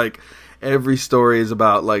when you're every story is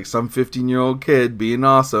about some 15-year-old kid being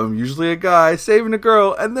awesome, usually a guy saving a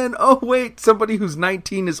girl, and then oh wait, somebody who's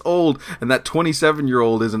 19 is old, and that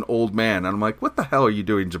 27-year-old is an old man. And I'm like, what the hell are you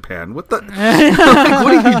doing, Japan? What the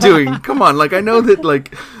what are you doing? Come on, I know that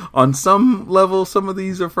on some level some of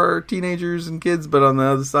these are for teenagers and kids, but on the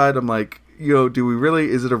other side I'm like, do we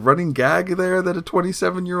really? Is it a running gag there that a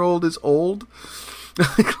 27-year-old is old?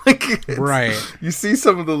 Right. You see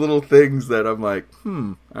some of the little things that I'm like,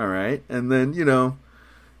 all right. And then, you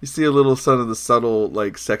see a little some of the subtle,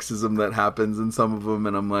 sexism that happens in some of them,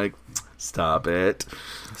 and I'm like, stop it.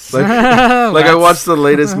 I watched the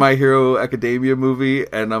latest My Hero Academia movie,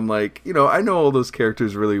 and I'm like, I know all those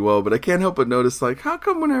characters really well, but I can't help but notice, how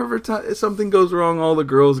come whenever something goes wrong, all the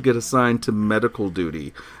girls get assigned to medical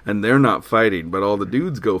duty, and they're not fighting, but all the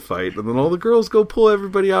dudes go fight, and then all the girls go pull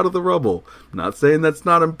everybody out of the rubble. I'm not saying that's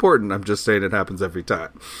not important, I'm just saying it happens every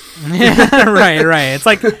time. Right.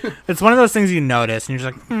 It's one of those things you notice, and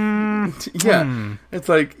you're just Yeah. It's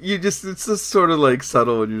it's just sort of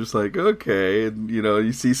subtle, and you're just okay, and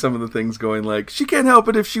you see some of the things going she can't help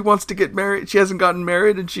it if she wants to get married. She hasn't gotten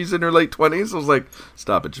married and she's in her late 20s. I was like,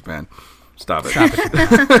 stop it, Japan. Stop it.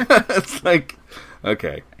 It's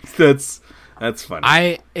okay. That's funny.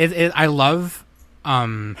 I love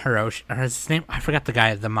Hiroshi, or his name, I forgot the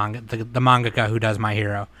guy, the mangaka who does My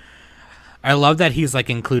Hero. I love that he's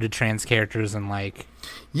included trans characters and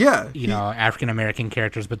African American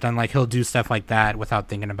characters, but then he'll do stuff like that without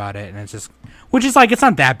thinking about it, and it's just, which is it's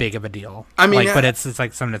not that big of a deal. I mean, but it's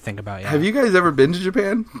something to think about. Yeah. Have you guys ever been to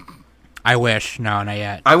Japan? I wish. No, not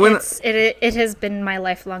yet. I went. It has been my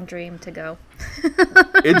lifelong dream to go.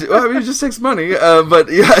 It just takes money,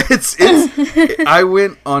 but yeah, it's. I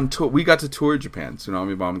went on tour. We got to tour Japan.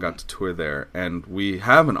 Tsunami Bomb got to tour there, and we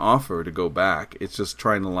have an offer to go back. It's just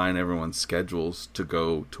trying to line everyone's schedules to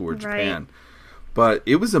go tour Japan. But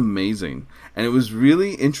it was amazing, and it was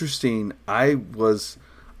really interesting. I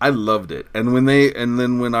loved it, and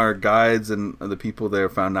when our guides and the people there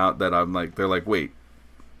found out that they're like, wait,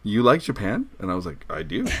 you like Japan? And I was like, I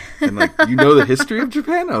do. And you know the history of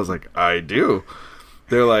Japan? I was like, I do.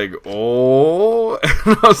 They're like, oh,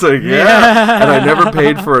 and I was like, yeah. And I never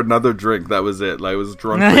paid for another drink. That was it. I was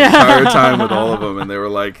drunk the entire time with all of them, and they were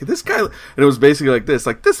like, this guy, and it was basically this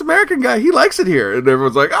American guy, he likes it here, and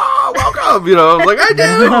everyone's like, oh, welcome, I'm like, I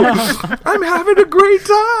do. I'm having a great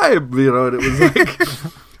time, and it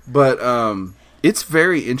was but it's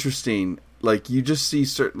very interesting. You just see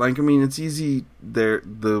certain, it's easy. The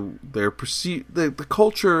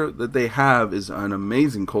culture that they have is an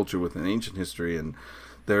amazing culture with an ancient history, and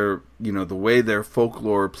the way their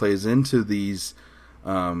folklore plays into these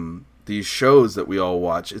shows that we all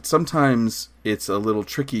watch. Sometimes it's a little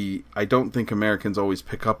tricky. I don't think Americans always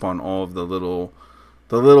pick up on all of the little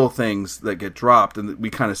things that get dropped, and we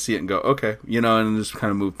kind of see it and go, okay, and just kind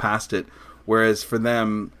of move past it. Whereas for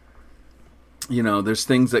them, you know, there's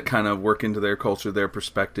things that kind of work into their culture, their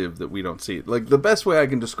perspective that we don't see. Like the best way I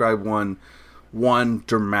can describe one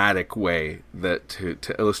dramatic way that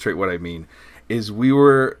to illustrate what I mean is we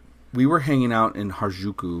were hanging out in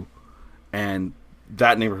Harajuku, and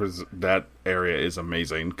that that area is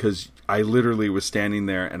amazing because I literally was standing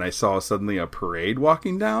there and I saw suddenly a parade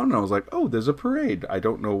walking down, and I was like, oh, there's a parade. I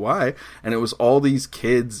don't know why. And it was all these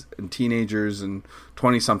kids and teenagers and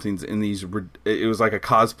 20-somethings in these, it was like a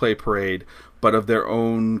cosplay parade, but of their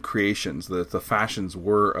own creations. The fashions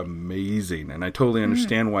were amazing, and I totally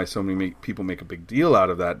understand why so many people make a big deal out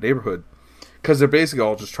of that neighborhood, because they're basically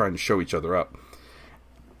all just trying to show each other up.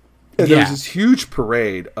 And there was this huge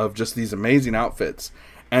parade of just these amazing outfits,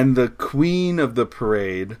 and the queen of the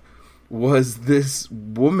parade was this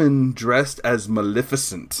woman dressed as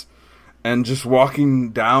Maleficent, and just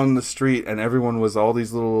walking down the street, and everyone was, all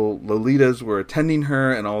these little Lolitas were attending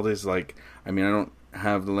her, and all this, like, I mean, I don't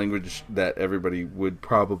have the language that everybody would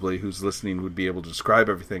probably, who's listening, would be able to describe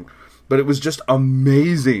everything, but it was just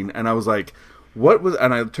amazing. And I was like, what was,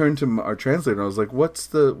 and I turned to our translator and I was like, what's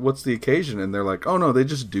the occasion? And they're like, oh no, they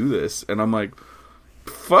just do this. And I'm like,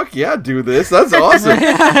 fuck yeah, do this, that's awesome.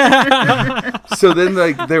 So then,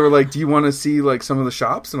 like, they were like, do you want to see like some of the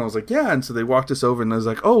shops? And I was like, yeah. And so they walked us over, and I was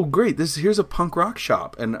like, oh great, here's a punk rock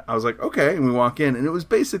shop. And I was like, okay. And we walk in, and it was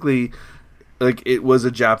basically like, it was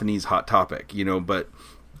a Japanese Hot Topic, you know, but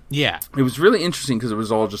yeah, it was really interesting because it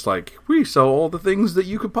was all just like, we sell all the things that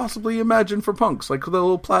you could possibly imagine for punks, like the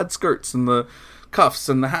little plaid skirts and the cuffs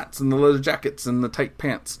and the hats and the leather jackets and the tight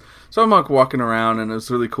pants. So I'm like walking around, and it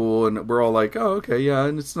was really cool, and we're all like, oh, okay, yeah,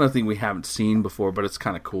 and it's nothing we haven't seen before, but it's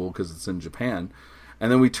kind of cool because it's in Japan.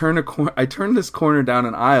 And then we I turn this corner down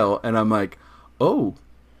an aisle, and I'm like, oh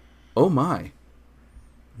my.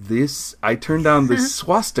 I turned down the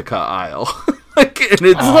swastika aisle. Like, and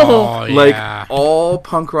it's like all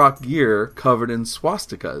punk rock gear covered in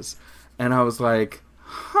swastikas. And I was like,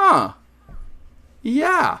 huh,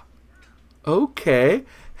 yeah, okay.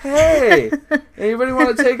 Hey, anybody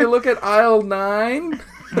want to take a look at aisle 9? Did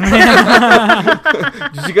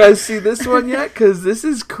you guys see this one yet? Because this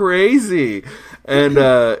is crazy. And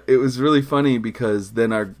it was really funny because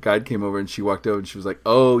then our guide came over and she walked over and she was like,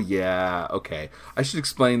 oh yeah, okay, I should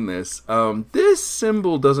explain this. This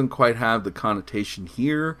symbol doesn't quite have the connotation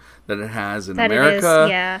here that it has in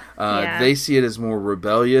America. They see it as more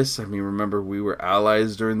rebellious. I mean, remember, we were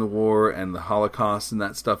allies during the war, and the Holocaust and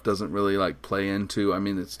that stuff doesn't really like play into, I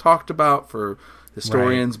mean, it's talked about for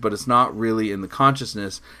historians, but it's not really in the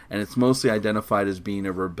consciousness, and it's mostly identified as being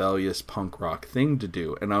a rebellious punk rock thing to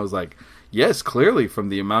do. And I was like, yes, clearly, from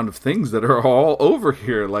the amount of things that are all over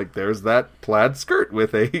here. Like, there's that plaid skirt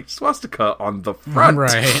with a swastika on the front.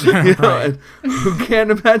 Right. You know, and who can't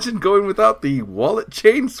imagine going without the wallet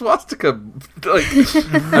chain swastika? Like,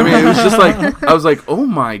 I mean, it was just like, I was like, oh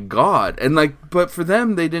my God. And like, but for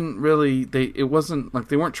them, they didn't really, it wasn't like,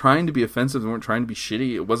 they weren't trying to be offensive. They weren't trying to be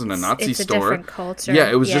shitty. It wasn't a Nazi store. It's a different culture. Yeah,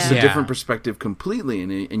 it was just a different perspective completely.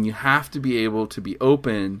 And you have to be able to be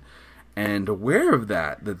open and aware of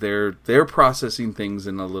that they're processing things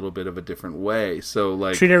in a little bit of a different way. So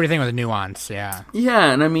like, treat everything with a nuance. Yeah,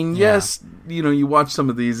 and I mean, yes, you know, you watch some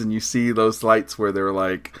of these and you see those lights where they're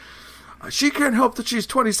like, she can't help that she's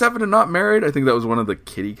 27 and not married. I think that was one of the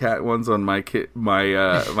kitty cat ones on my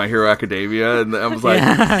Hero Academia, and I was like,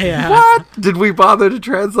 what? Did we bother to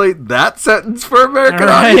translate that sentence for American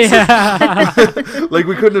audiences? Yeah. Like,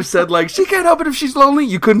 we couldn't have said like, she can't help it if she's lonely.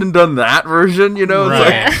 You couldn't have done that version, you know?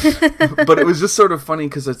 It's like, but it was just sort of funny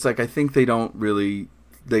because it's like, I think they don't really,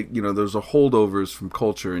 you know, there's a holdovers from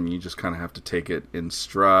culture, and you just kind of have to take it in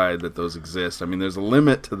stride that those exist. I mean, there's a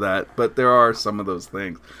limit to that, but there are some of those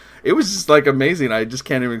things. It was just like amazing. I just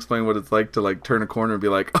can't even explain what it's like to like turn a corner and be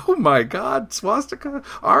like, oh my God, swastika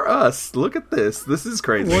are us. Look at this. This is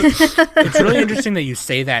crazy. Well, it's really interesting that you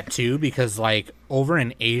say that too, because like over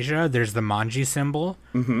in Asia, there's the manji symbol,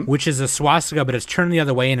 which is a swastika, but it's turned the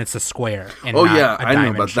other way and it's a square. And I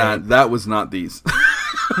know about that. That was not these.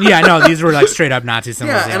 Yeah, no, these were like straight up Nazi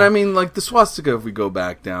symbols. Yeah, and I mean, like the swastika, if we go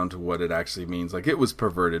back down to what it actually means, like it was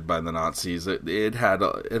perverted by the Nazis. It had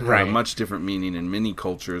a much different meaning in many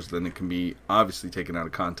cultures than it can be obviously taken out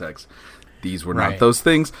of context. These were not those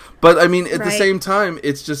things. But I mean, at the same time,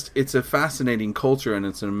 it's a fascinating culture, and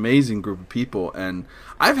it's an amazing group of people. And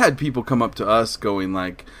I've had people come up to us going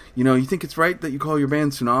like, you know, you think it's right that you call your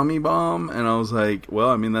band Tsunami Bomb? And I was like, well,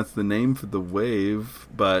 I mean, that's the name for the wave,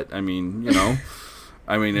 but I mean, you know,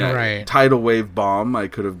 I mean, tidal wave bomb I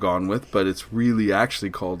could have gone with, but it's really actually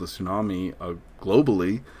called a tsunami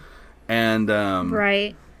globally. And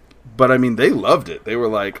But I mean, they loved it. They were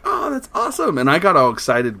like, "Oh, that's awesome!" And I got all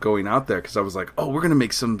excited going out there because I was like, "Oh, we're gonna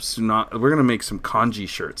make some kanji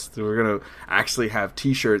shirts. We're gonna actually have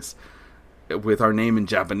T-shirts with our name in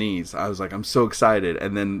Japanese." I was like, I'm so excited.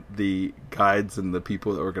 And then the guides and the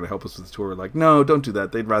people that were going to help us with the tour were like, "No, don't do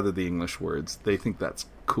that. They'd rather the English words. They think that's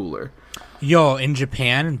cooler." Yo, in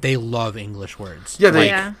Japan, they love English words.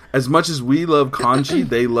 Yeah, as much as we love kanji,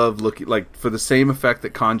 they love looking, like, for the same effect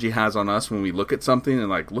that kanji has on us when we look at something and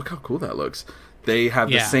like, look how cool that looks. They have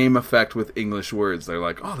the same effect with English words. They're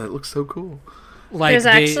like, "Oh, that looks so cool." Like, there's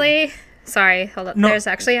actually, sorry, hold up. No. There's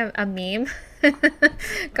actually a meme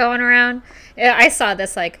going around. I saw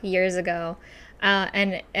this like years ago,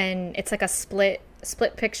 and it's like a split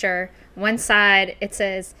picture. One side it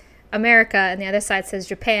says America, and the other side says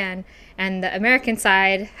Japan, and the American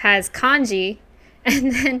side has kanji,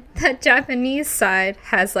 and then the Japanese side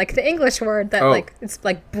has like the English word that like it's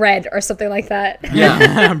like bread or something like that.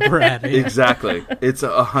 Yeah, bread. Yeah. Exactly. It's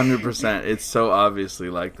 100%. It's so obviously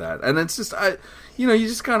like that, and it's just you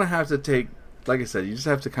just kind of have to take. Like I said, you just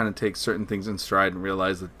have to kind of take certain things in stride and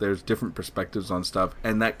realize that there's different perspectives on stuff,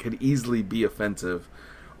 and that could easily be offensive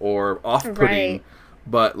or off-putting. Right.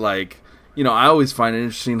 But, like, I always find it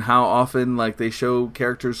interesting how often, like, they show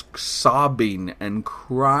characters sobbing and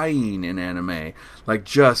crying in anime, like,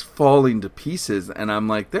 just falling to pieces. And I'm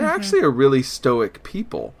like, they're actually a really stoic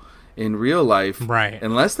people. In real life, right?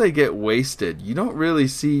 Unless they get wasted, you don't really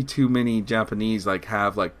see too many Japanese, like,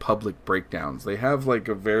 have, like, public breakdowns. They have, like,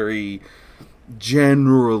 a very...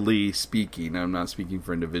 Generally speaking, I'm not speaking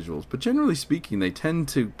for individuals, but generally speaking, they tend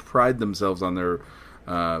to pride themselves on their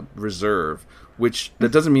reserve, which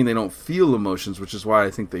that doesn't mean they don't feel emotions, which is why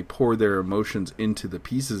I think they pour their emotions into the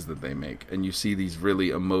pieces that they make, and you see these really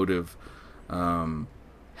emotive,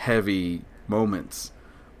 heavy moments.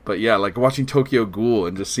 But yeah, like watching Tokyo Ghoul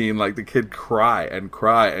and just seeing like the kid cry and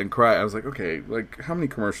cry and cry. I was like, okay, like how many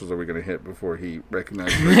commercials are we going to hit before he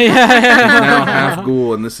recognizes he's now half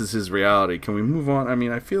ghoul and this is his reality? Can we move on? I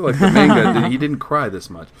mean, I feel like the manga he didn't cry this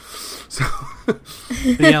much. So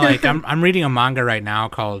yeah, like I'm reading a manga right now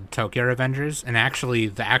called Tokyo Revengers, and actually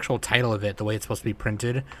the actual title of it, the way it's supposed to be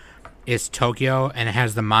printed, is Tokyo, and it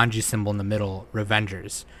has the manji symbol in the middle,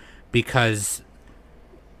 Revengers, because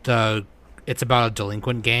it's about a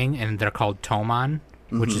delinquent gang, and they're called Toman,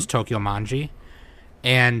 which is Tokyo Manji.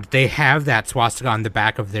 And they have that swastika on the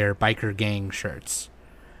back of their biker gang shirts.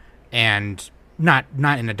 And not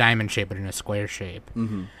in a diamond shape, but in a square shape.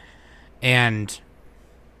 Mm-hmm. And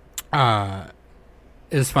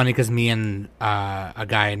it was funny because me and a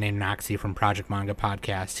guy named Noxie from Project Manga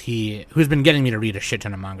Podcast, who's been getting me to read a shit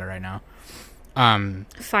ton of manga right now.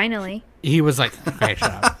 Finally. He was like, okay,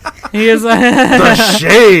 shut up. He was like, the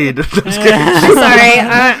shade. Sorry,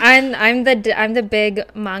 I'm the big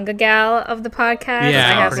manga gal of the podcast.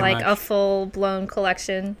 Yeah, I have like a full blown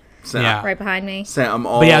collection right behind me. Sam, I'm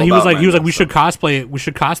all but yeah, he was like, we should cosplay. We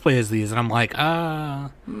should cosplay as these, and I'm like,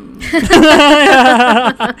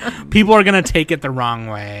 people are gonna take it the wrong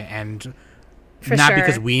way, and For not sure.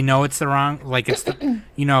 because we know it's the wrong, like it's not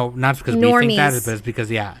because we think that, but it's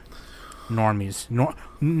because normies,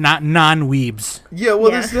 not non-weebs. Yeah,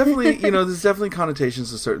 well, there's definitely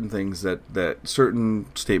connotations to certain things that certain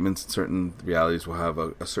statements and certain realities will have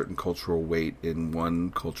a certain cultural weight in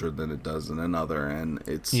one culture than it does in another, and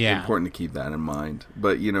it's important to keep that in mind.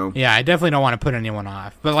 But yeah, I definitely don't want to put anyone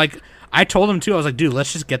off. But like, I told him too. I was like, dude,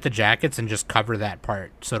 let's just get the jackets and just cover that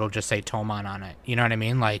part, so it'll just say Toman on it. You know what I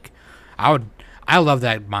mean? Like, I love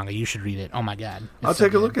that manga. You should read it. Oh my god, I'll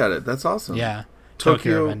take a look at it. That's awesome. Yeah.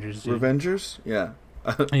 Tokyo Revengers. Revengers? Yeah.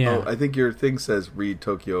 Yeah. Oh, I think your thing says read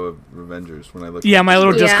Tokyo Revengers when I look. Yeah, my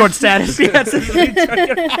little Discord status. Yeah,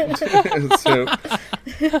 so,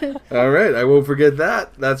 all right, I won't forget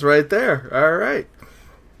that. That's right there. All right.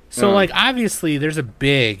 So, like, obviously, there's a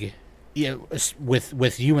big,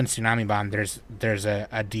 with you and Tsunami Bomb. There's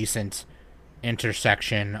a decent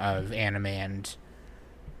intersection of anime and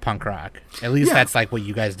punk rock. At least that's like what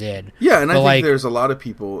you guys did. Yeah, and but I think there's a lot of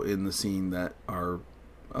people in the scene that are,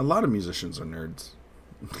 a lot of musicians are nerds.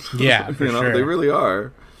 Yeah, for sure. They really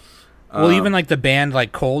are. Well, even like the band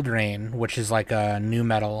like Cold Rain, which is like a new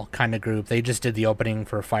metal kind of group, they just did the opening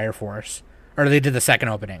for Fire Force, or they did the second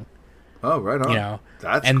opening. Oh, right on.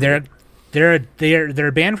 That's and cool. they're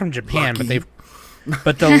a band from Japan, Lucky.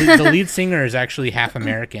 but the lead singer is actually half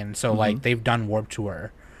American, so like they've done Warped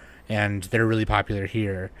Tour, and they're really popular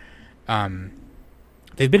here.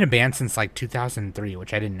 They've been a band since like 2003,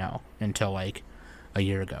 which I didn't know until like a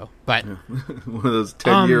year ago. But one of those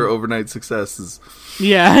 10-year overnight successes.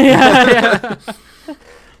 Yeah.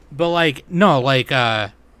 But like no, like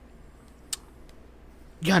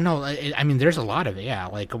Yeah, no, I mean, there's a lot of it. Yeah,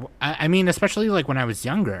 like I mean, especially like when I was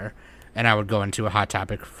younger, and I would go into a Hot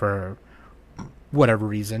Topic for whatever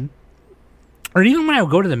reason, or even when I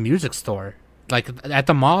would go to the music store, like at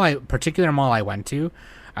the mall, particular mall I went to,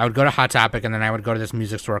 I would go to Hot Topic, and then I would go to this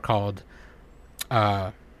music store called,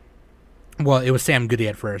 well, it was Sam Goody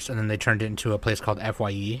at first, and then they turned it into a place called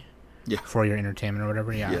FYE, for your entertainment or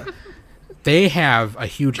whatever. Yeah. They have a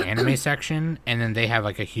huge anime section, and then they have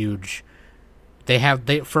like a huge.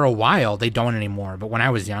 They for a while, they don't anymore, but when I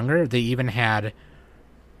was younger, they even had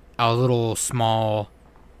a little small,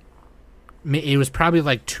 it was probably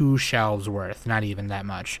like 2 shelves worth, not even that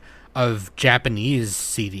much, of Japanese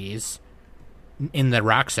CDs in the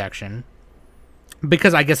rock section,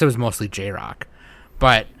 because I guess it was mostly J-rock.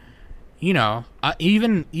 But, you know,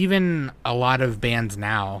 even a lot of bands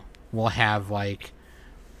now will have like,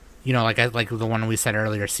 you know, like the one we said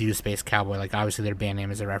earlier, See You Space Cowboy, like obviously their band name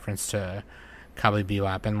is a reference to Cowboy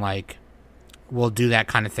Bebop, and like we'll do that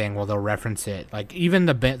kind of thing where they'll reference it. Like even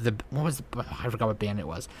what was I forgot what band it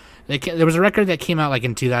was. There was a record that came out like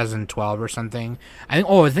in 2012 or something. I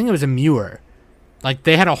think it was a Muir. Like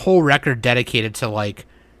they had a whole record dedicated to like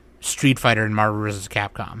Street Fighter and Marvel vs.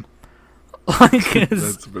 Capcom. Like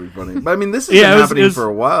that's pretty funny. But I mean, this has been happening for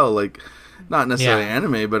a while. Like not necessarily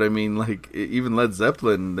anime, but I mean, like even Led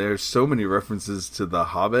Zeppelin. There's so many references to The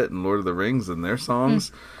Hobbit and Lord of the Rings in their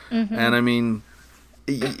songs. Mm-hmm. And I mean,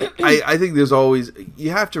 I think there's always,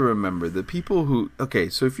 you have to remember the people who, okay,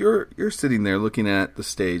 so if you're sitting there looking at the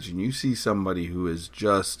stage and you see somebody who is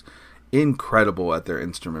just incredible at their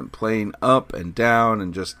instrument, playing up and down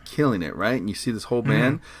and just killing it, right? And you see this whole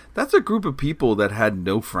band, that's a group of people that had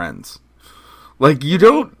no friends. Like you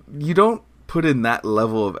don't put in that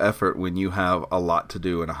level of effort when you have a lot to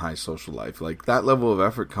do in a high social life. Like that level of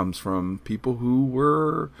effort comes from people who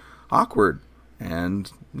were awkward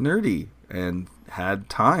and nerdy and had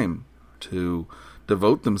time to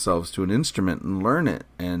devote themselves to an instrument and learn it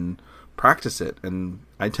and practice it. And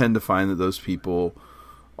I tend to find that those people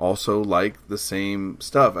also like the same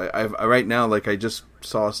stuff. I right now, like I just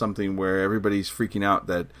saw something where everybody's freaking out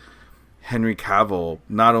that Henry Cavill,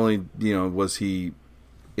 not only, you know, was he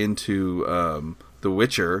into The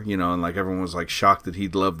Witcher, you know, and like everyone was like shocked that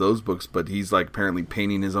he'd love those books, but he's like apparently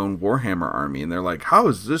painting his own Warhammer army, and they're like, how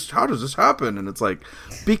does this happen? And it's like,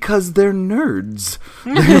 because they're nerds.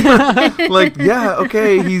 Like, yeah,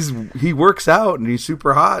 okay, he works out and he's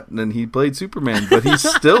super hot and then he played Superman, but he's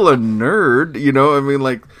still a nerd, you know. I mean,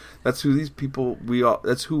 like that's who these people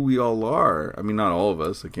that's who we all are. I mean, not all of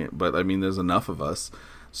us, but I mean there's enough of us.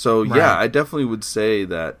 So yeah, I definitely would say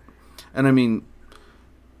that. And I mean,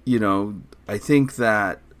 you know, I think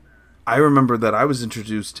that I remember that I was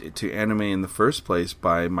introduced to anime in the first place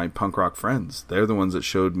by my punk rock friends. They're the ones that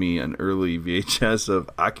showed me an early VHS of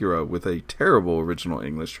Akira with a terrible original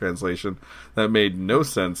English translation that made no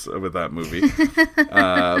sense with that movie.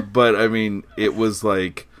 But I mean, it was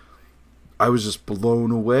like, I was just blown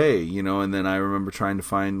away, you know. And then I remember trying to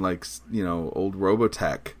find like, you know, old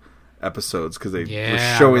Robotech episodes because they were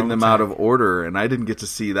showing them out of order, and I didn't get to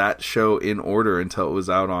see that show in order until it was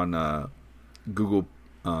out on Google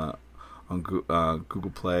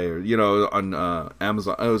Play, or you know, on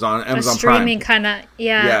Amazon. It was on Amazon Prime. Streaming kind of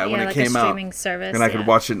when it like came a streaming out, service, and I could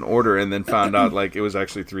watch it in order, and then found out like it was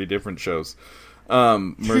actually 3 different shows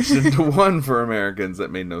merged into one for Americans. That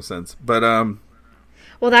made no sense, but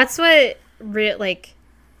well, that's what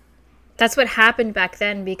that's what happened back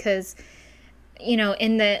then, because you know,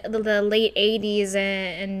 in the late 80s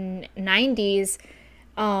and 90s,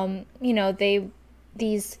 you know,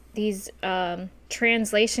 these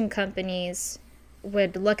translation companies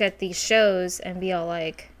would look at these shows and be all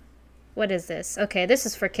like, what is this? Okay, this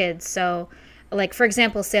is for kids. So, like, for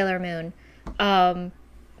example, Sailor Moon.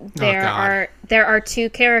 There are 2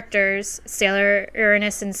 characters, Sailor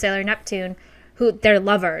Uranus and Sailor Neptune, who they're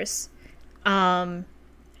lovers. And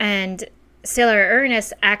Sailor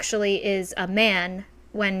Uranus actually is a man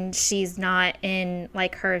when she's not in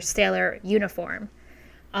like her sailor uniform,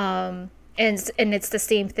 and it's the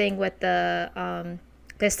same thing with the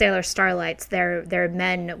Sailor Starlights. They're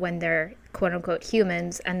men when they're quote unquote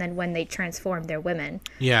humans, and then when they transform, they're women.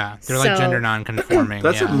 Yeah, they're like gender non-conforming.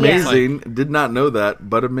 That's amazing. Did not know that,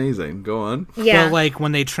 but amazing. Go on. Yeah, well, like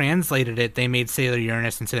when they translated it, they made Sailor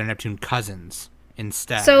Uranus and Sailor Neptune cousins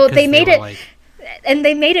instead. So they made it. Like, and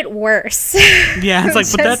they made it worse. Yeah, it's like,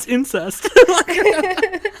 but that's incest.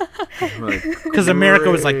 Because America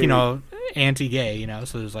was like, you know, anti-gay, you know,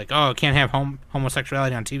 so it was like, oh, can't have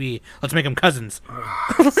homosexuality on TV. Let's make them cousins.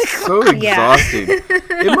 So exhausting.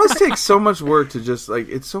 It must take so much work to just, like,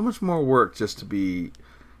 it's so much more work just to be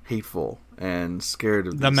hateful and scared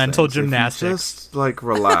of The these mental things. If you gymnastics. just like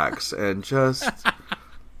relax and just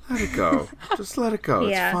let it go. Just let it go.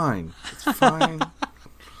 Yeah. It's fine. It's fine.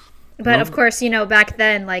 But of course, back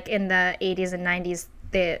then, like in the 80s and 90s,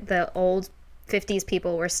 the old 50s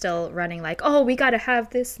people were still running like, oh, we got to have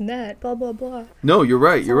this and that, blah, blah, blah. No, you're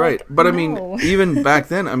right. You're right. But I mean, no. even back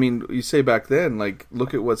then, I mean, you say back then, like,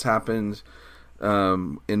 look at what's happened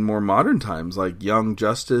in more modern times. Like Young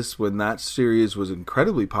Justice, when that series was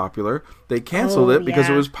incredibly popular, they canceled it because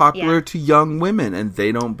it was popular to young women and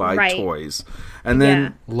they don't buy toys. And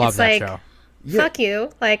then love it's that like, show. fuck you.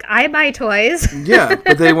 Like, I buy toys. yeah,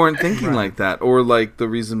 but they weren't thinking like that. Or like the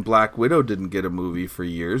reason Black Widow didn't get a movie for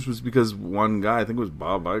years was because one guy, I think it was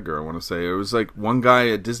Bob Iger, I want to say, it was like one guy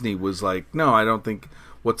at Disney was like, no, I don't think,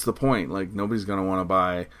 what's the point? Like, nobody's going to want to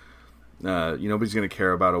buy, nobody's going to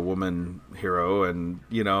care about a woman hero, and,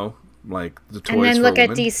 like the toys And then for look a at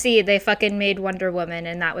woman. DC. They fucking made Wonder Woman,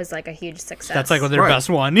 and that was like a huge success. That's like their Right. best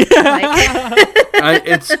one. Like,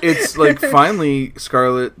 It's like finally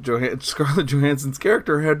Scarlett Johansson's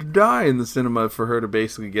character had to die in the cinema for her to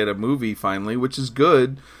basically get a movie finally, which is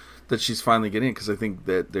good that she's finally getting it, because I think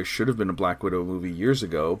that there should have been a Black Widow movie years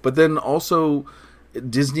ago. But then also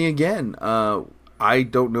Disney again. I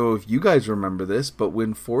don't know if you guys remember this, but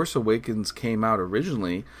when Force Awakens came out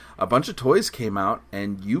originally, a bunch of toys came out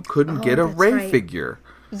and you couldn't get a that's Rey right. figure.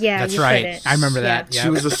 yeah, That's you right. couldn't. I remember Yeah. that. She Yeah.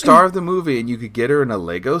 was the star of the movie, and you could get her in a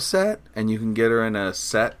Lego set, and you can get her in a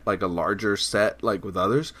set, like a larger set, like with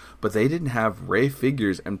others, but they didn't have Rey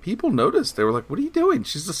figures, and people noticed. They were like, what are you doing?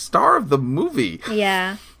 She's the star of the movie.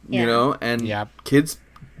 Yeah. And Yeah.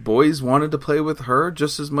 boys wanted to play with her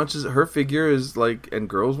just as much as her figure is like, and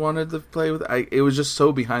girls wanted to play with it was just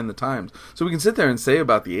so behind the times. So we can sit there and say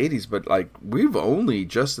about the 80s, but like we've only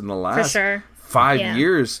just in the For last sure. 5 Yeah.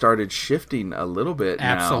 years started shifting a little bit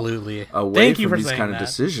Absolutely. now away Thank you from for these saying kind of that.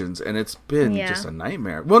 decisions, and it's been Yeah. just a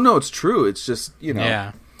nightmare. Well, no, it's true. It's just,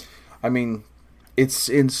 Yeah. I mean, it's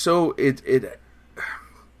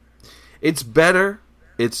it's better.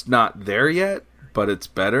 It's not there yet, but it's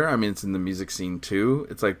better. I mean, it's in the music scene too.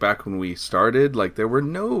 It's like back when we started, like there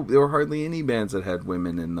were hardly any bands that had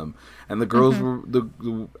women in them, and the girls were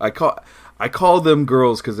I call them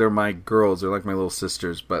girls because they're my girls. They're like my little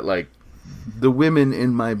sisters. But like the women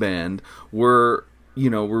in my band were,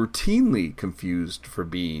 routinely confused for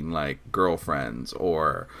being like girlfriends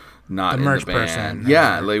or not The in merch the band. person.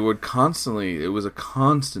 Yeah, they would constantly. It was a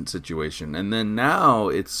constant situation, and then now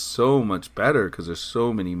it's so much better because there's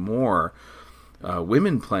so many more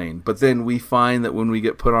women playing. But then we find that when we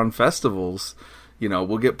get put on festivals,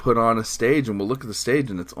 we'll get put on a stage and we'll look at the stage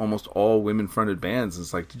and it's almost all women-fronted bands.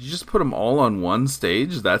 It's like, did you just put them all on one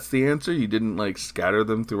stage? That's the answer? You didn't like scatter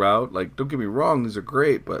them throughout? Like, don't get me wrong, these are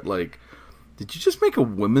great, but like, did you just make a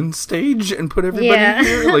women's stage and put everybody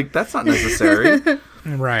here? Like, that's not necessary.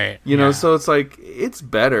 Right. So it's like, it's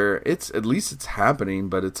better. At least it's happening,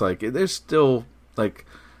 but it's like, there's still like,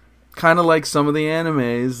 kind of like some of the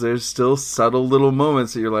animes, there's still subtle little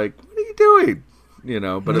moments that you're like, what are you doing?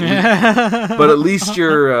 But at least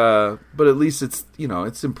it's,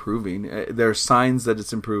 it's improving. There are signs that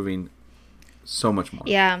it's improving so much more.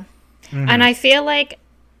 Yeah. And I feel like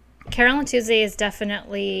Carol and Tuesday is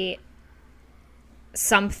definitely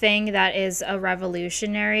something that is a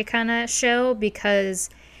revolutionary kind of show because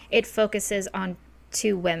it focuses on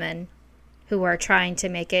two women who are trying to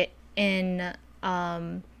make it in That's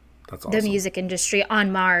awesome. the music industry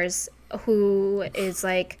on Mars, who is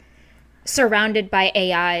like surrounded by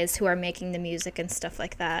AIs who are making the music and stuff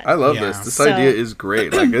like that. I love Yeah. this. This So- idea is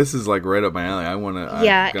great. Like, this is like right up my alley. I'm gonna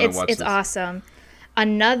watch it's this. awesome.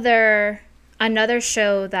 Another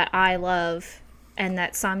show that I love and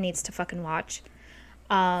that Sam needs to fucking watch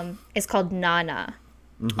is called Nana.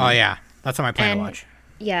 Oh yeah, that's on my plan And- to watch.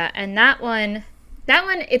 Yeah, and that one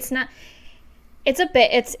it's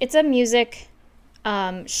a music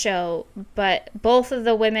show, but both of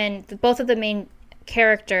the main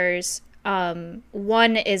characters,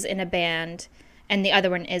 one is in a band and the other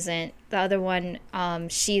one isn't. The other one,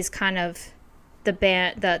 she's kind of the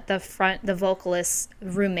band, the vocalist's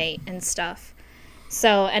roommate and stuff.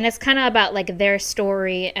 So, and it's kind of about like their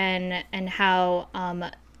story and how,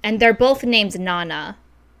 and they're both named Nana.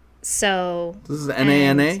 So This is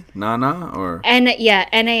Nana, Nana, or Nana,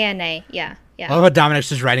 yeah. I love how Dominic's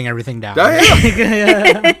just writing everything down. I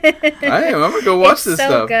am. I'm gonna go watch It's this so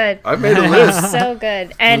stuff. good. I made a list. So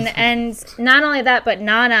good. And not only that, but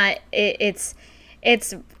Nana, it's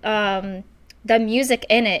the music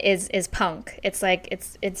in it is punk. It's like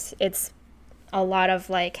it's a lot of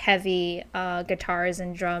like heavy guitars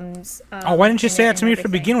and drums. Oh, why didn't you say that to me to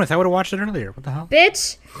everything. begin with? I would have watched it earlier. What the hell?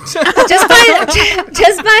 Bitch,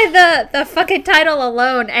 just by the fucking title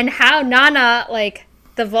alone and how Nana, like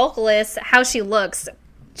the vocalist, how she looks,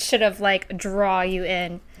 should have like draw you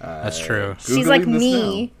in. That's true. She's like Googling this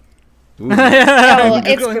me. now. Ooh. Oh,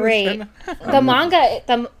 it's Googling this great.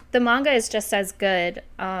 right The manga is just as good.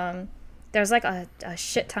 There's like a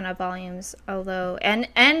shit ton of volumes, although and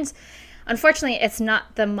unfortunately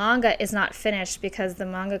the manga is not finished because the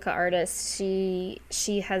mangaka artist she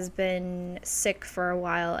has been sick for a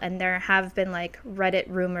while, and there have been like Reddit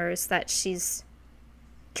rumors that she's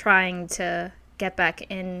trying to get back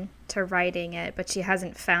into writing it, but she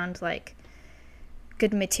hasn't found like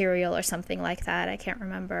good material or something like that. I can't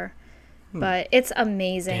remember. But it's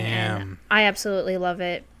amazing and I absolutely love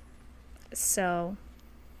it. So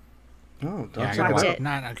Oh, don't Yeah, I check gotta Watch it it. out.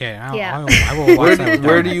 Not okay. Yeah. I will watch that. with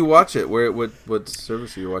Where Donna. do you watch it? What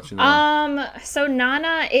service are you watching on? So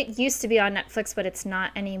Nana, it used to be on Netflix, but it's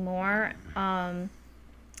not anymore.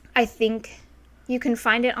 I think you can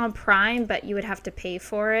find it on Prime, but you would have to pay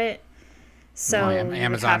for it. So Oh, yeah, you would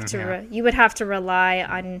Amazon, have to yeah. you would have to rely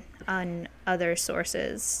on other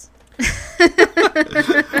sources.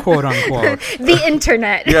 Quote unquote. The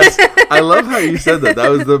internet. Yes, I love how you said that. That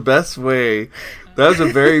was the best way. That was a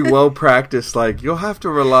very well practiced. Like you'll have to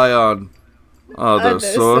rely on other Other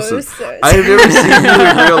sources. sources. I have never seen you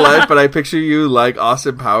in real life, but I picture you like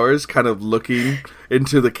Austin Powers, kind of looking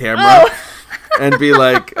into the camera and be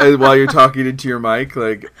like, while you're talking into your mic,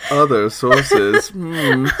 like other sources.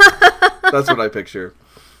 That's what I picture.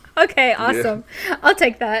 Okay, awesome. I'll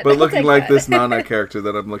take that. But I'll looking take like that. this Nana character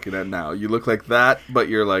that I'm looking at now, you look like that, but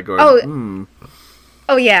you're like going, Oh.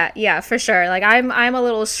 Oh yeah, for sure. Like I'm a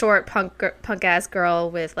little short punk ass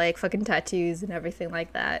girl with like fucking tattoos and everything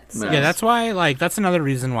like that. So. Nice. Yeah, that's why. Like, that's another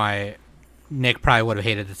reason why Nick probably would have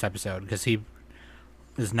hated this episode, because he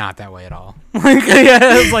is not that way at all. Like, yeah,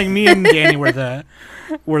 it's like me and Danny were the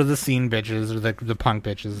scene bitches or the punk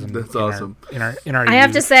bitches. That's awesome. In our I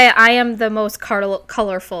have to youth. say I am the most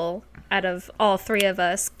colorful out of all three of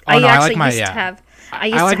us. Oh, no, I like my- used yeah. to have I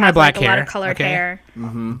used like to my have black like, a lot hair, of colored okay? hair.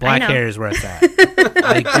 Black I know. hair is where it's at.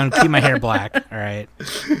 I don't keep my hair black. All right.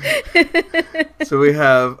 So we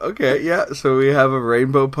have So we have a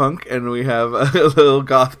rainbow punk and we have a little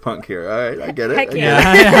goth punk here. All right, I get it. Heck I get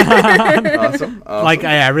Yeah. it. Awesome. Like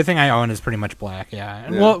everything I own is pretty much black. Yeah.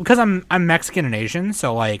 Yeah. Well, because I'm Mexican and Asian,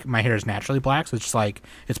 so like my hair is naturally black, so it's just like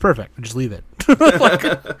it's perfect. Just leave it.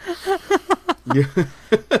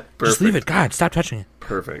 Just leave it. God, stop touching it.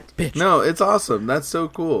 Perfect. Bitch. No, it's awesome. That's so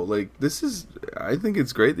cool. Like I think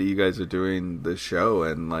it's great that you guys are doing this show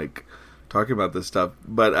and like talking about this stuff.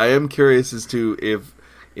 But I am curious as to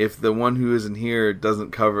if the one who isn't here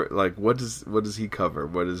doesn't cover, like, what does he cover?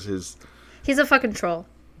 What is his? He's a fucking troll.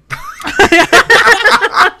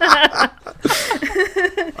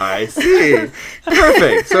 I see.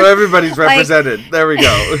 Perfect. So everybody's represented. There we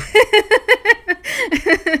go.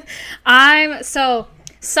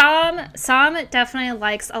 Sam definitely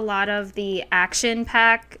likes a lot of the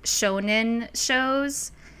action-packed shonen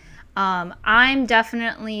shows. I'm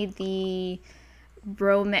definitely the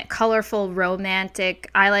colorful romantic.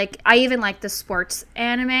 I even like the sports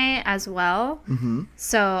anime as well. Mm-hmm.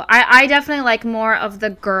 So I definitely like more of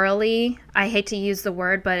the girly. I hate to use the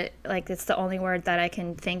word, but it's the only word that I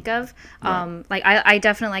can think of. Right. I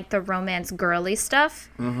definitely like the romance girly stuff.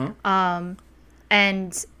 Mm-hmm.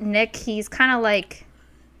 And Nick, he's kind of like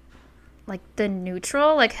the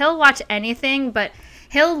neutral. Like he'll watch anything, but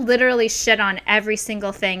he'll literally shit on every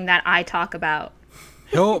single thing that I talk about.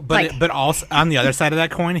 But also on the other side of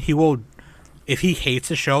that coin, he will, if he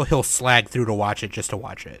hates a show, he'll slag through to watch it just to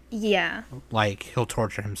watch it. Yeah. Like he'll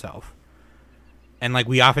torture himself. And like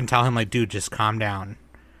we often tell him, like, dude, just calm down.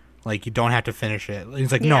 Like you don't have to finish it.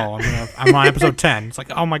 He's like, no, I'm on episode 10. It's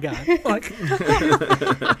like, oh my god. Like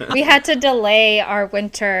we had to delay our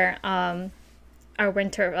winter, our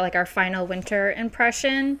final winter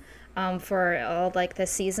impression. For all the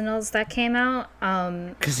seasonals that came out,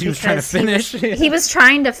 because he was trying to finish. He was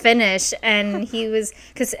trying to finish, and he was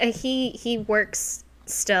because he works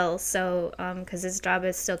still, so because his job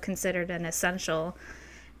is still considered an essential,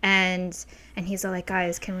 and he's all like,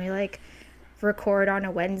 guys, can we record on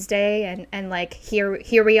a Wednesday? And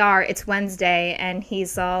here we are, it's Wednesday, and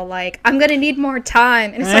he's all like, I'm gonna need more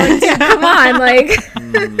time, and it's like, dude, come on,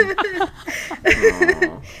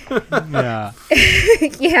 Yeah.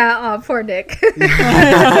 Yeah, poor Nick.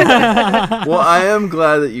 Well, I am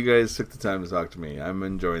glad that you guys took the time to talk to me. I'm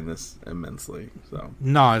enjoying this immensely. So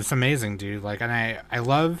No, it's amazing, dude. And I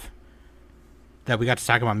love that we got to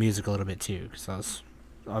talk about music a little bit too, because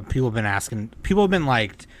people have been asking. People have been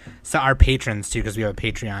like, so our patrons too, because we have a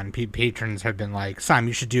Patreon. Patrons have been like, Sam,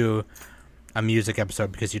 you should do a music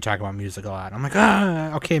episode because you talk about music a lot. I'm like,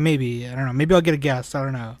 okay, maybe. I don't know. Maybe I'll get a guest. I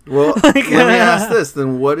don't know. Well, let me ask this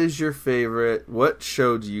then. What is your favorite? What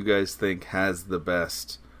show do you guys think has the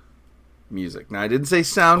best music? Now, I didn't say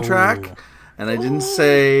soundtrack, and I didn't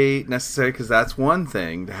say necessary because that's one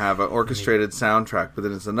thing to have an orchestrated soundtrack, but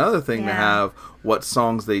then it's another thing to have what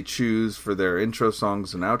songs they choose for their intro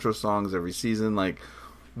songs and outro songs every season. Like,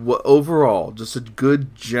 what overall, just a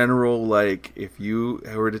good general, like, if you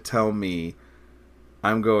were to tell me,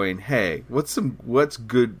 I'm going, hey, what's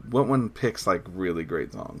good? What one picks like really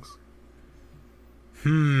great songs?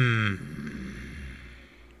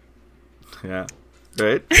 Yeah.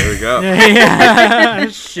 Right? There we go. Yeah.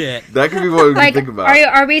 Shit. That could be what we Like, think about.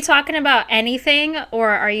 are we talking about anything, or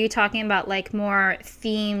are you talking about like more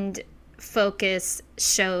themed focus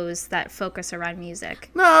shows that focus around music?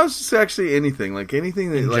 No, I was just actually anything. Like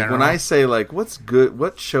anything that, In like when general? I say like what's good,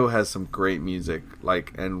 what show has some great music?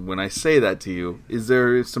 Like, and when I say that to you, is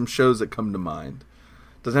there some shows that come to mind?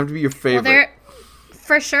 Doesn't have to be your favorite. Well,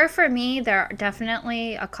 for sure for me, there are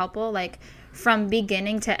definitely a couple, like from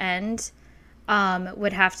beginning to end,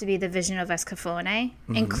 would have to be The Vision of Escaflowne,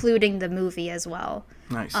 including the movie as well.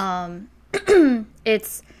 Nice.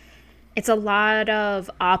 It's a lot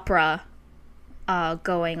of opera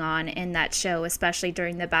going on in that show, especially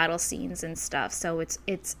during the battle scenes and stuff. So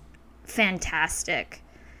it's fantastic,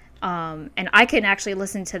 and I can actually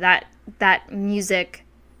listen to that music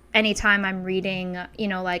anytime I'm reading,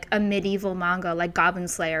 like a medieval manga, like Goblin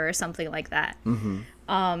Slayer or something like that.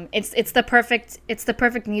 It's the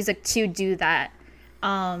perfect music to do that.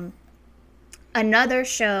 Another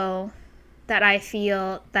show that I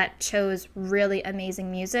feel that chose really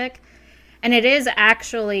amazing music, and it is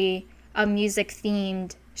actually a music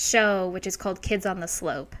themed show, which is called Kids on the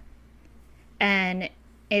Slope. And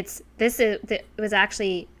this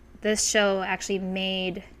show actually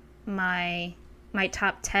made my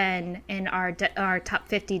top 10 in our top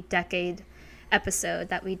 50 decade episode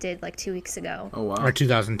that we did like 2 weeks ago. Oh wow. Our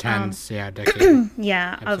 2010s, decade.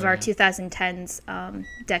 Yeah, of Absolutely. our 2010s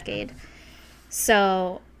decade.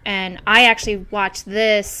 So, and I actually watched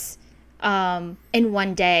this in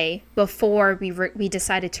one day before we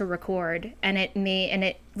decided to record, and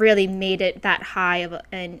it really made it that high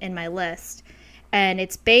in my list. And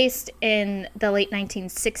it's based in the late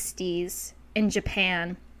 1960s in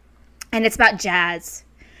Japan, and it's about jazz.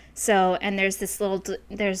 So, and there's this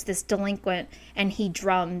delinquent, and he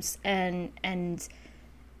drums, and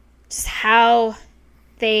just how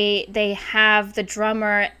they have the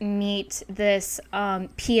drummer meet this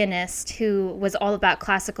pianist who was all about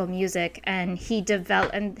classical music, and he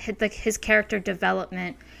developed, and his character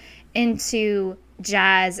development into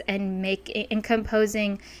jazz and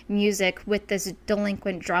composing music with this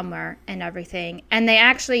delinquent drummer and everything. And they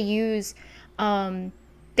actually use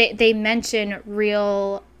they mention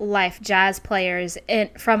real life jazz players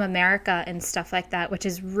from America and stuff like that, which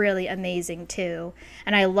is really amazing too.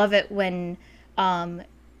 And I love it when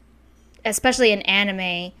especially an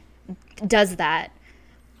anime does that.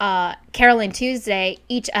 Caroline Tuesday,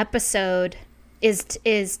 each episode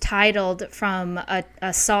is titled from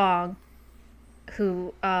a song.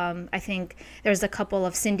 Who I think there's a couple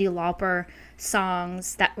of Cyndi Lauper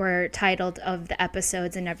songs that were titled of the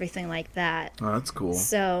episodes and everything like that. Oh, that's cool.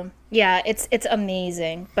 So yeah, it's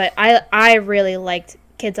amazing. But I really liked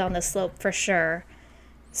Kids on the Slope for sure.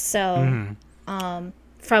 So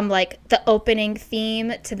from like the opening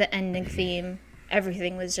theme to the ending theme,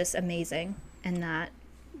 everything was just amazing in that.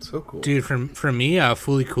 So cool. Dude, for me,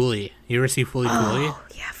 Fooly Cooly. You ever see Fooly Cooly? Oh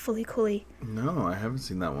yeah, Fooly Cooly. No, I haven't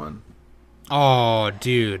seen that one. Oh,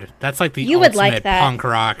 dude, that's like the You would ultimate like that. punk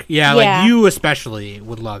rock. Yeah, Yeah. like you especially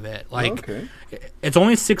would love it. Like, Okay. it's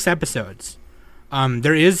only 6 episodes.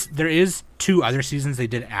 There is 2 other seasons they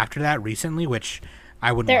did after that recently, which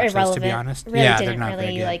I wouldn't They're watch those, irrelevant. to be honest. Really Yeah, they're didn't not very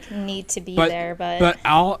really good. like need to be there, but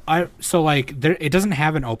it doesn't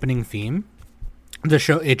have an opening theme. The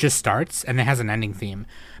show, it just starts and it has an ending theme,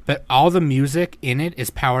 but all the music in it is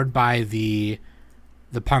powered by the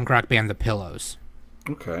punk rock band The Pillows.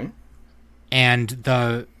 Okay. And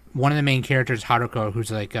one of the main characters, Haruko,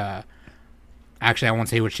 who's like actually I won't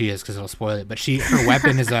say what she is because it'll spoil it, but her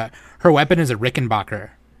weapon is a Rickenbacker.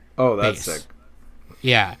 Oh, that's bass. sick.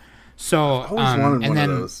 Yeah. So I always wanted and one then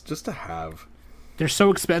of those just to have. they're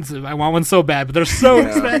so expensive. I want one so bad, but they're so Yeah.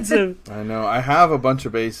 expensive. I know. I have a bunch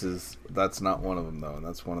of bases. That's not one of them though, and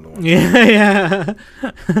that's one of the ones. Yeah.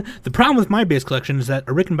 The problem with my bass collection is that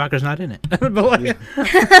a Rickenbacker's not in it. But like,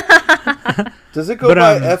 Does it go But,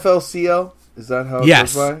 by FLCL? Is that how it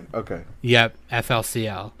Yes. goes by? Okay. Yep,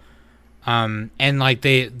 FLCL. And like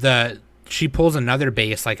she pulls another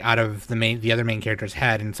bass like out of the other main character's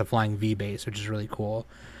head, and it's a flying V bass, which is really cool.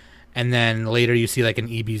 And then later you see like an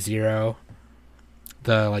EB0,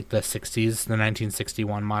 the 60s, the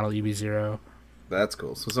 1961 model EB0. That's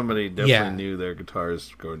cool. So somebody definitely knew their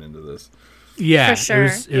guitars going into this. Yeah, For sure,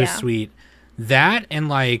 it was sweet. That and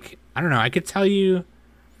like I don't know, I could tell you.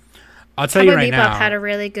 I'll tell you Cowboy right Bebop now. had a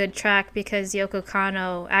really good track because Yoko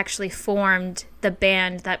Kanno actually formed the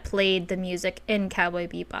band that played the music in Cowboy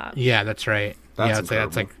Bebop. Yeah, that's right. That's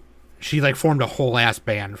That's like she like formed a whole ass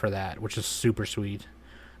band for that, which is super sweet.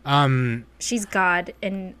 She's God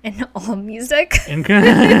in all music And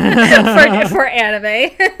for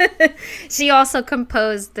anime. She also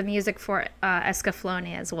composed the music for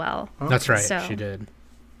Escaflowne as well. that's right, So- she did.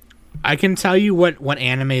 I can tell you what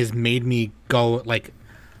animes made me go like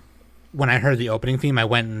when I heard the opening theme, I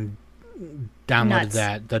went and downloaded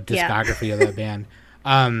Nuts. the Yeah. discography of that band.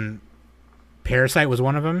 Parasite was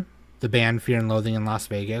one of them. The band Fear and Loathing in Las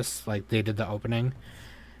Vegas, like they did the opening,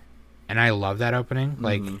 and I love that opening.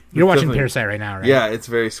 Like you're watching Definitely. Parasite right now, right? Yeah, it's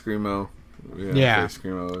very screamo. Yeah. Very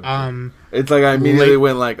screamo. Um, It's like I immediately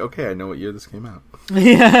went like, okay, I know what year this came out.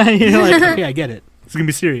 yeah, you're like, okay, I get it. It's gonna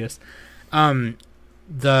be serious.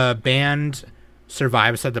 The band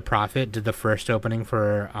Survive Said the Prophet did the first opening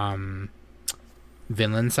for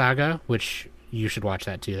Vinland Saga, which you should watch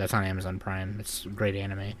that too. That's on Amazon Prime. It's a great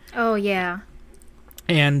anime. Oh yeah.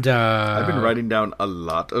 And I've been writing down a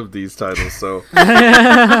lot of these titles, so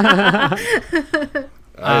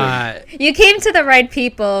You came to the right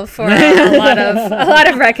people for a lot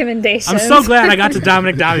of recommendations. I'm so glad I got to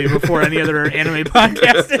Dominic Davi before any other anime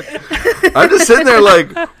podcast. I'm just sitting there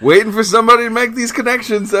like waiting for somebody to make these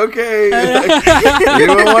connections. Okay, like,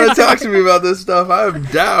 anyone want to talk to me about this stuff? I'm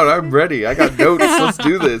down. I'm ready. I got notes. Let's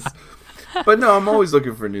do this. But no, I'm always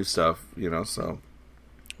looking for new stuff. So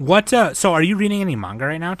What? So, are you reading any manga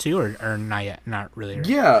right now too, or not yet? Not really.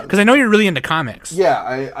 yeah, Because I know you're really into comics. yeah,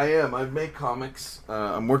 I am. I've made comics.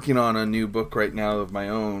 I'm working on a new book right now of my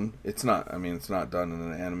own. It's not done in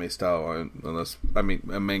an anime style, unless a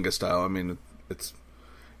manga style.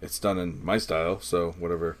 It's done in my style, so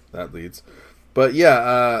whatever that leads. But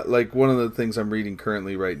yeah, like one of the things I'm reading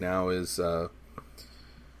currently right now is the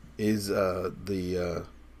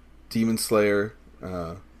Demon Slayer.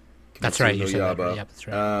 That's right. You Kimetsu said no that. Yaiba. Yep, that's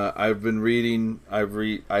right. I've been reading.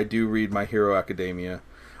 I do read My Hero Academia.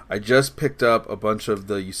 I just picked up a bunch of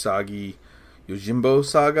the Usagi Yojimbo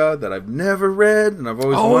saga that I've never read, and I've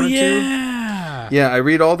always wanted to. yeah. Yeah, I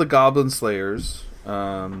read all the Goblin Slayers,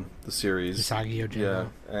 the series. Usagi Yojimbo. Yeah,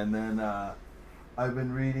 and then I've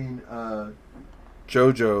been reading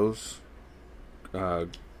JoJo's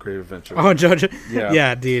Great Adventure. Oh, JoJo. Yeah.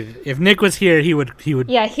 Yeah, dude. If Nick was here, he would.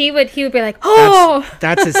 Yeah, he would be like, oh.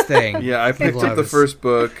 That's his thing. Yeah, I picked up the loves- first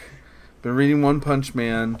book. Been reading One Punch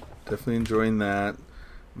Man. Definitely enjoying that.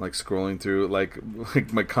 I'm like scrolling through like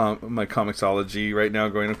my comicsology right now,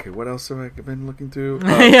 going, okay, what else have I been looking through?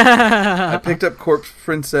 I picked up Corpse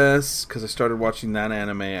Princess because I started watching that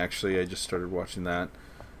anime. Actually, I just started watching that,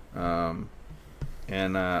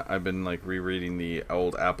 and I've been like rereading the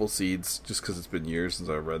old Apple Seeds just because it's been years since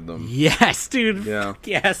I read them. Yes, dude. Yeah.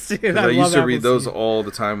 Yes, dude. 'Cause I, I used to love read those Appleseed. all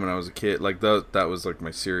the time when I was a kid. Like that was like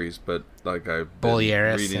my series, but like I've been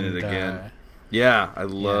Boliaris reading and, it again. Yeah, I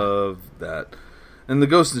love that. And the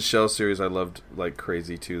Ghost in the Shell series I loved like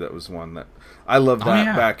crazy too. That was one that I loved that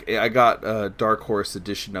yeah. back. I got a Dark Horse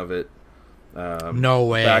edition of it. No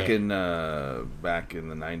way. Back in the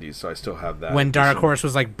 90s, so I still have that. When Dark edition. Horse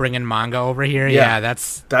was like bringing manga over here, Yeah. yeah,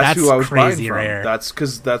 that's That's who I was crazy buying rare. from. That's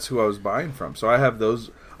because that's who I was buying from. So I have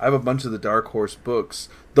those. I have a bunch of the Dark Horse books.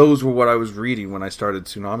 Those were what I was reading when I started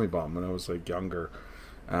Tsunami Bomb when I was like younger.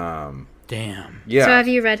 Damn. Yeah, So have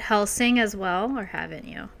you read Hellsing as well, or haven't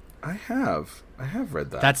you? I have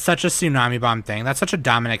read that. That's such a Tsunami Bomb thing. That's such a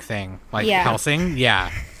Dominic thing. Like Yeah. Helsing,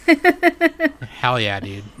 yeah. Hell yeah,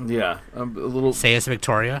 dude. yeah, I'm a little. Sayus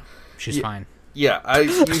Victoria, she's fine. Yeah,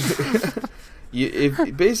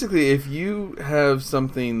 if you have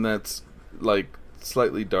something that's like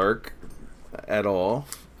slightly dark at all,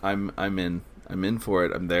 I'm in for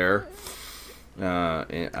it. I'm there. And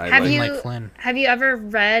I Have like, you like Flynn. have you ever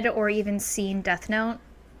read or even seen Death Note?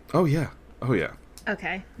 Oh yeah.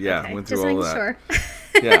 Okay. Yeah, okay. went through Just all making that. sure.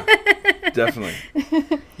 Yeah,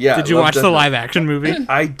 definitely. Yeah. Did you watch the live action movie?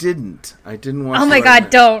 I didn't watch. Oh my the god, live-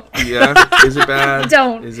 don't. Yeah, is it bad?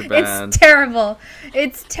 Don't. Is it bad? It's terrible.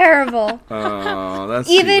 It's terrible. Oh, that's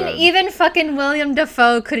too even bad. even fucking William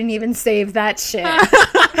Dafoe couldn't even save that shit.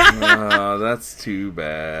 Oh, that's too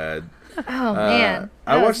bad. Oh man,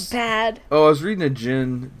 I that was watched- bad. Oh, I was reading a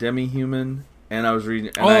Jin Demi-Human, and I was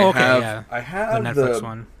reading. And Oh, I okay, have, yeah. I The have Netflix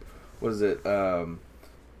one. What is it?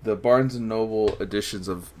 The Barnes and Noble editions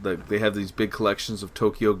of they have these big collections of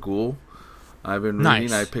Tokyo Ghoul. I've been reading.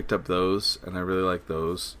 Nice. I picked up those, and I really like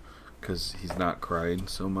those because he's not crying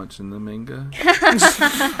so much in the manga.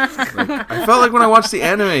 I felt like when I watched the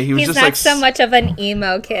anime, he was He's just not like so much of an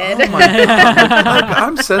emo kid. Oh my God. Like,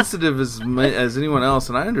 I'm sensitive as anyone else,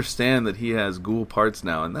 and I understand that he has ghoul parts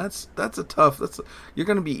now, and that's a tough. You're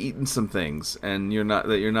going to be eating some things, and you're not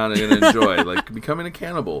going to enjoy, like becoming a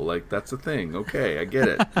cannibal. Like that's a thing. Okay, I get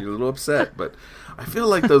it. You're a little upset, but I feel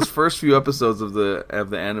like those first few episodes of the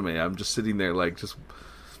anime, I'm just sitting there like just.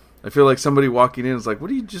 I feel like somebody walking in is like,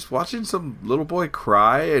 "What are you just watching? Some little boy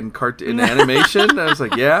cry in animation?" And I was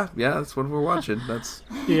like, "Yeah, that's what we're watching. That's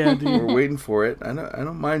Yeah, dude. we're waiting for it. I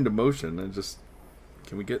don't mind emotion.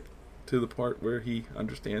 Can we get to the part where he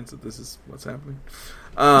understands that this is what's happening?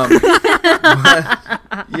 But,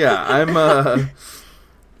 yeah,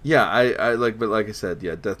 but like I said,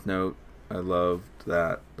 yeah, Death Note. I loved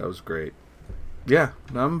that. That was great. Yeah,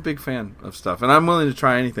 I'm a big fan of stuff, and I'm willing to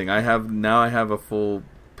try anything. I have a full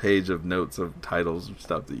page of notes of titles and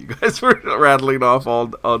stuff that you guys were rattling off all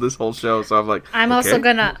this whole show. So I'm like, I'm okay, also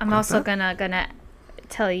gonna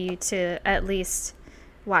tell you to at least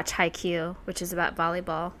watch Haikyuu, which is about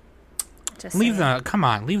volleyball. Just Leave saying.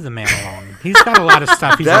 the man alone. He's got a lot of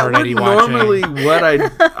stuff he's that already would watching. normally what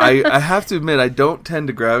I have to admit I don't tend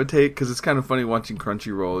to gravitate because it's kind of funny watching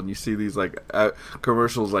Crunchyroll and you see these like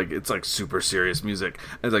commercials like it's like super serious music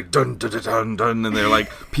and it's like dun dun dun dun dun and they're like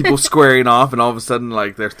people squaring off and all of a sudden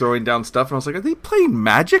like they're throwing down stuff and I was like, are they playing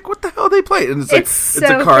Magic? What the hell are they playing? And it's like It's it's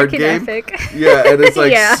so a card freaking game. epic. Yeah, and it's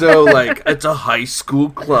like Yeah. so like it's a high school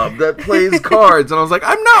club that plays cards and I was like,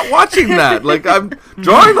 I'm not watching that. Like I'm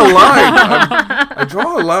drawing a line. I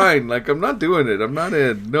draw a line. Like I'm not doing it. I'm not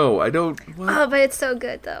in. No, I don't. What? Oh, but it's so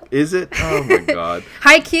good though. Is it? Oh my god.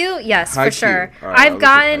 Haikyuu, yes, for Haikyuu. sure. All right, I'll look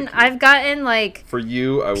at Haikyuu. I've gotten like, For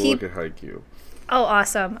you, I will look at Haikyuu. oh,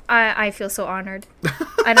 awesome. I feel so honored,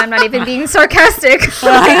 and I'm not even being sarcastic.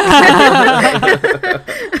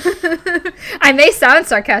 I may sound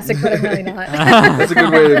sarcastic, but I'm really not. That's a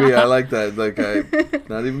good way to be. I like that. Like I,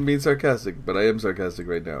 not even being sarcastic, but I am sarcastic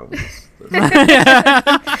right now.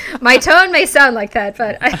 My tone may sound like that,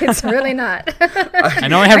 but it's really not. I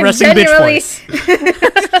know I have I'm resting bitch genuinely- voice.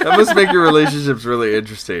 That must make your relationships really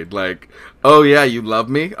interesting. Like, oh yeah, you love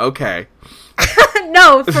me? Okay.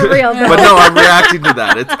 No, for real though. But no, I'm reacting to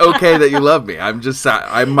that. It's okay that you love me.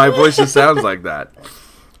 My voice just sounds like that.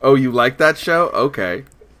 Oh, you like that show? Okay.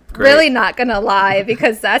 Great. Really not gonna lie,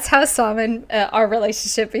 because that's how Sam and our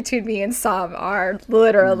relationship between me and Sam are.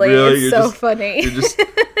 Literally, Really? it's You're so just- funny. You're just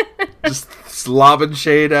slobbing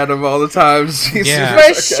shade at him all the time. She's Yeah.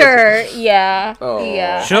 super For sarcastic. sure, yeah, Oh.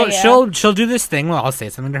 yeah. She'll do this thing where I'll say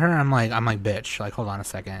something to her. I'm like bitch. Like hold on a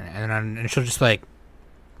second, and she'll just be like,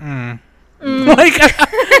 like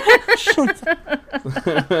she'll do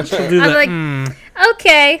I'm that. like,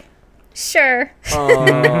 okay, sure.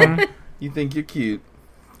 Aw, you think you're cute.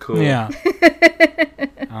 Cool. Yeah.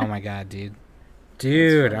 Oh my god, dude.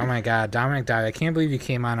 Oh my god, Dominic Dive, I can't believe you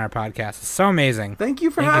came on our podcast. It's so amazing. Thank you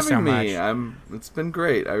for Thank you having so me. much. It's been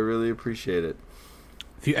great. I really appreciate it.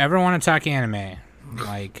 If you ever want to talk anime,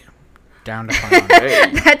 like down to clown.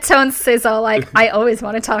 Hey. That tone says all like, I always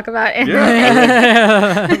want to talk about it.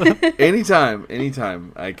 Yeah.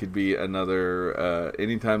 Anytime I could be another.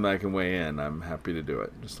 Anytime I can weigh in, I'm happy to do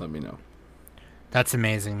it. Just let me know. That's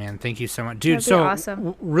amazing, man. Thank you so much, dude. That'd be So,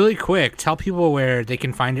 awesome. really quick, tell people where they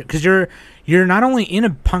can find it because you're not only in a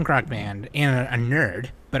punk rock band and a nerd,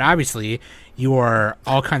 but obviously you are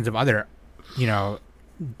all kinds of other,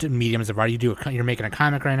 mediums of art. You're making a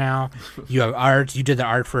comic right now. You have art. You do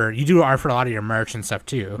art for a lot of your merch and stuff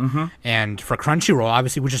too. Mm-hmm. And for Crunchyroll,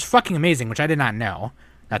 obviously, which is fucking amazing, which I did not know.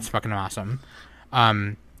 That's fucking awesome.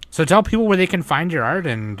 So tell people where they can find your art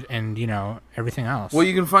and everything else. Well,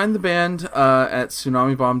 you can find the band at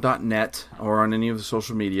tsunamibomb.net or on any of the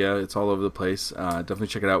social media. It's all over the place. Definitely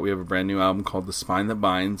check it out. We have a brand new album called The Spine That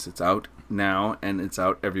Binds. It's out now, and it's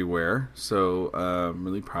out everywhere. So I'm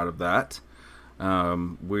really proud of that.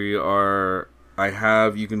 You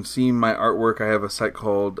can see my artwork. I have a site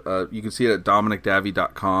called, you can see it at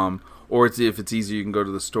dominicdavie.com, or if it's easier, you can go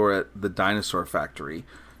to the store at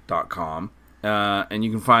thedinosaurfactory.com. And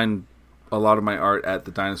you can find a lot of my art at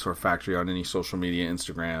the Dinosaur Factory on any social media,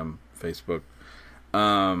 Instagram, Facebook.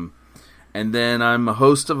 And then I'm a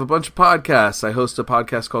host of a bunch of podcasts. I host a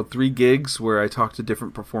podcast called 3 Gigs, where I talk to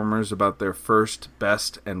different performers about their first,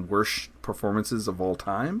 best, and worst performances of all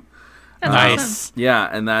time. Nice. Yeah,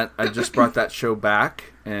 and that I just brought that show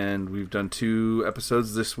back, and we've done 2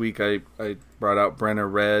 episodes this week. I brought out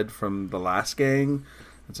Brenna Red from The Last Gang.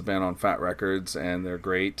 It's a band on Fat Records, and they're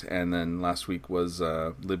great. And then last week was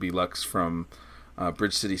Libby Lux from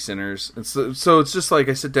Bridge City Sinners. And so it's just like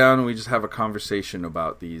I sit down and we just have a conversation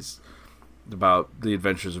about the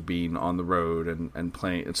adventures of being on the road and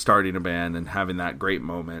playing and starting a band and having that great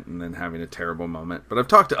moment and then having a terrible moment. But I've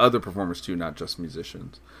talked to other performers too, not just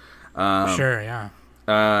musicians. Sure, yeah.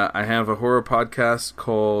 I have a horror podcast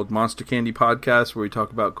called Monster Candy Podcast where we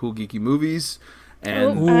talk about cool geeky movies.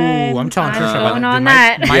 And Ooh, I'm telling Trisha about going that. on Dude,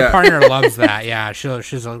 that. My partner loves that. Yeah,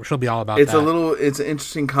 she'll be all about it's that. it's an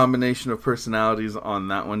interesting combination of personalities on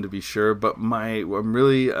that one to be sure. But I'm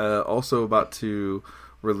really also about to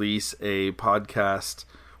release a podcast.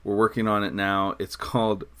 We're working on it now. It's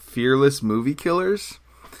called Fearless Movie Killers,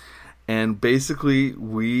 and basically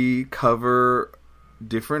we cover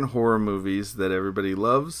different horror movies that everybody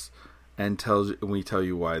loves and we tell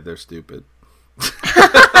you why they're stupid.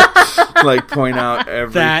 Like point out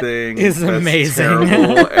everything that is that's amazing.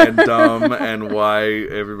 terrible and dumb and why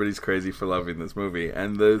everybody's crazy for loving this movie.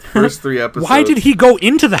 And the first 3 episodes, Why did he go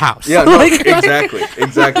into the house? yeah, no, exactly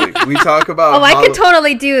we talk about Oh, I could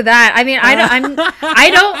totally do that. I mean,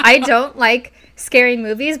 I don't like scary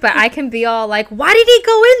movies, but I can be all like, why did he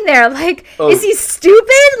go in there? Like, is he stupid?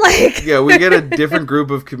 Like, yeah, we get a different group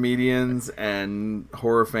of comedians and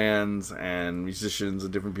horror fans and musicians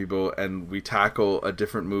and different people, and we tackle a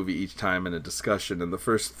different movie each time in a discussion. And the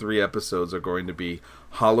first 3 episodes are going to be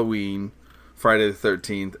Halloween, Friday the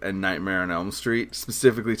 13th, and Nightmare on Elm Street,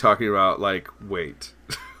 specifically talking about, like, wait,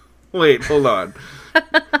 hold on.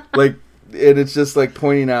 Like, and it's just, like,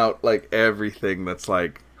 pointing out, like, everything that's,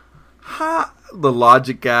 like, the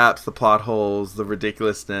logic gaps, the plot holes, the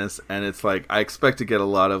ridiculousness, and it's like I expect to get a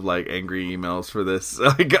lot of like angry emails for this.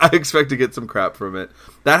 Like, I expect to get some crap from it.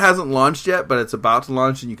 That hasn't launched yet, but it's about to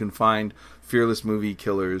launch, and you can find Fearless Movie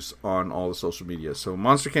Killers on all the social media. So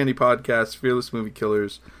Monster Candy Podcast, Fearless Movie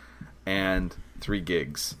Killers, and 3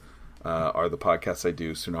 Gigs are the podcasts I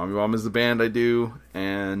do. Tsunami Bomb is the band I do,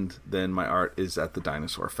 and then my art is at the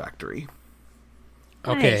Dinosaur Factory.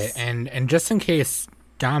 Okay, Nice. and just in case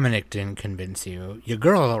Dominic didn't convince you, your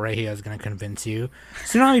girl right here is going to convince you.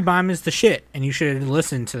 Tsunami Bomb is the shit, and you should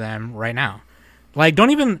listen to them right now. Like,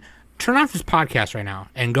 don't even turn off this podcast right now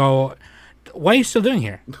and go, what are you still doing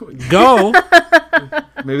here? Go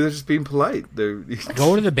Maybe they're just being polite.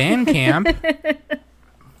 go to the band camp,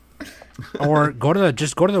 or go to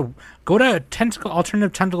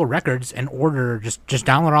Alternative Tentacle Records and order, just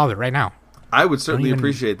download all of it right now. I would certainly even-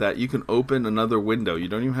 appreciate that. You can open another window. You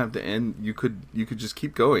don't even have to end. You could just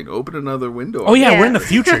keep going. Open another window. Oh yeah, Yeah. we're in the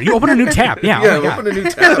future. You open a new tab. Yeah, Yeah, oh my God. open a new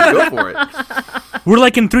tab. Go for it. We're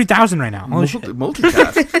like in 3000 right now. Holy shit.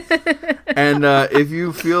 Multitask. And if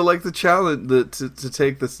you feel like the challenge to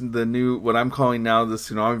take the new, what I'm calling now the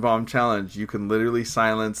Tsunami Bomb Challenge, you can literally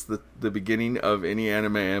silence the beginning of any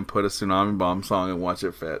anime and put a Tsunami Bomb song and watch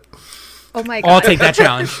it fit. oh my I'll god. take that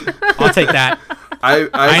challenge. I'll take that.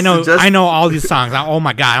 I know all these songs. Oh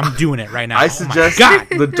my God, I'm doing it right now. I Oh suggest my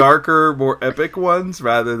God. the darker, more epic ones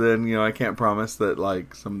rather than, I can't promise that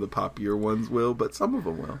like some of the poppier ones will, but some of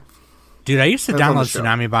them will. Dude, I used to Depends on the download show.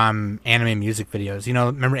 Tsunami Bomb anime music videos.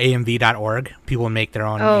 Remember AMV.org? People would make their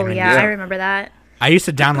own Oh anime yeah, music. I remember that. I used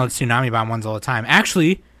to download Tsunami Bomb ones all the time.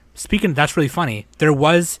 Actually, that's really funny. There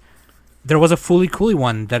was a Fooly Cooly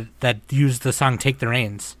one that used the song Take the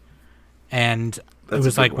Reins. And That's it was a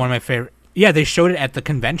good like one of my favorite. Yeah, they showed it at the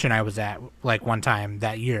convention I was at like one time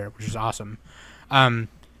that year, which was awesome. And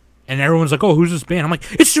everyone's like, "Oh, who's this band?" I'm like,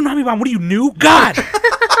 "It's Tsunami Bomb. What are you, new? God,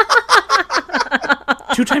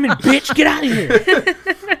 2-timing bitch, get out of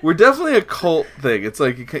here!" We're definitely a cult thing. It's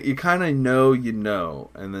like you kind of know,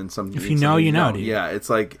 and then something. If you know, you know, dude. Yeah, it's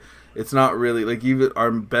like it's not really like even our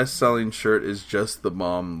best-selling shirt is just the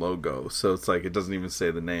Mom logo, so it's like it doesn't even say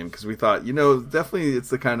the name because we thought, definitely it's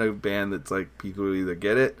the kind of band that's like people either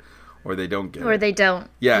get it or they don't get it. Or they don't.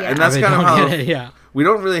 Yeah, and that's They kind of don't how get it, yeah. we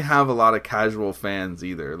don't really have a lot of casual fans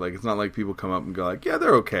either. Like, it's not like people come up and go like, yeah,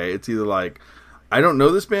 they're okay. It's either like, I don't know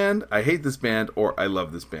this band, I hate this band, or I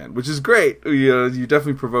love this band, which is great. You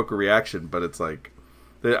definitely provoke a reaction, but it's like,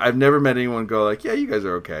 I've never met anyone go like, yeah, you guys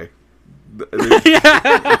are okay.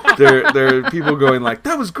 There are people going like,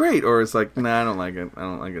 that was great, or it's like, nah, I don't like it. I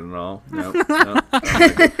don't like it at all. No, I don't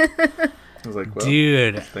like it. I was like, well,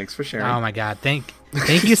 Dude. thanks for sharing. Oh my God, thank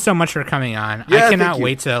you so much for coming on. Yeah, I cannot thank you.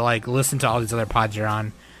 wait to like listen to all these other pods you're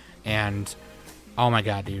on, and oh my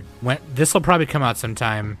God, dude, this will probably come out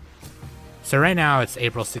sometime. So right now it's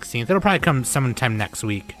April 16th. It'll probably come sometime next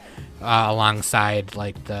week, alongside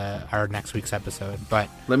like our next week's episode. But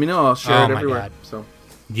let me know. I'll share Oh it my everywhere. God. So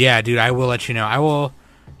yeah, dude, I will let you know. I will.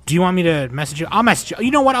 Do you want me to message you? I'll message you.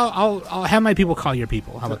 You know what? I'll have my people call your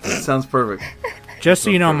people. How about that? that sounds perfect. Just so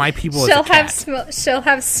you know, my people is She'll a cat. she'll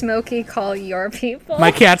have Smokey call your people.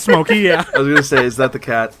 My cat Smokey, yeah. I was gonna say, is that the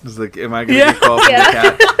cat? Am I gonna Yeah. get called from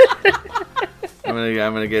Yeah. the cat? I'm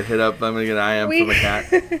gonna get hit up. I'm gonna get IM from a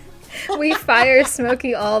cat. We fire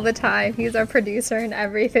Smokey all the time. He's our producer and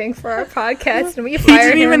everything for our podcast, and we He fire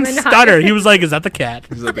didn't him even and stutter. He was like, "Is that the cat?"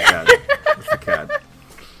 Is that the cat? It's the cat.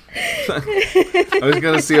 I was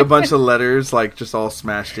gonna see a bunch of letters like just all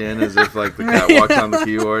smashed in as if like the cat walked on the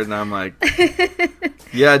keyboard, and I'm like,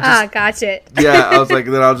 yeah, just gotcha. yeah. I was like,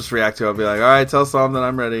 then I'll just react to it. I'll be like, all right, tell Sam that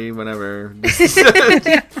I'm ready whenever.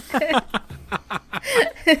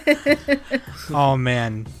 Oh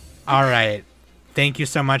man! All right. Thank you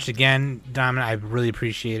so much again, Dominic. I really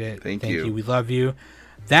appreciate it. Thank you. We love you.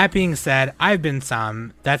 That being said, I've been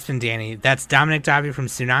Sam. That's been Danny. That's Dominic Davy from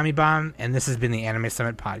Tsunami Bomb, and this has been the Anime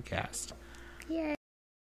Summit Podcast.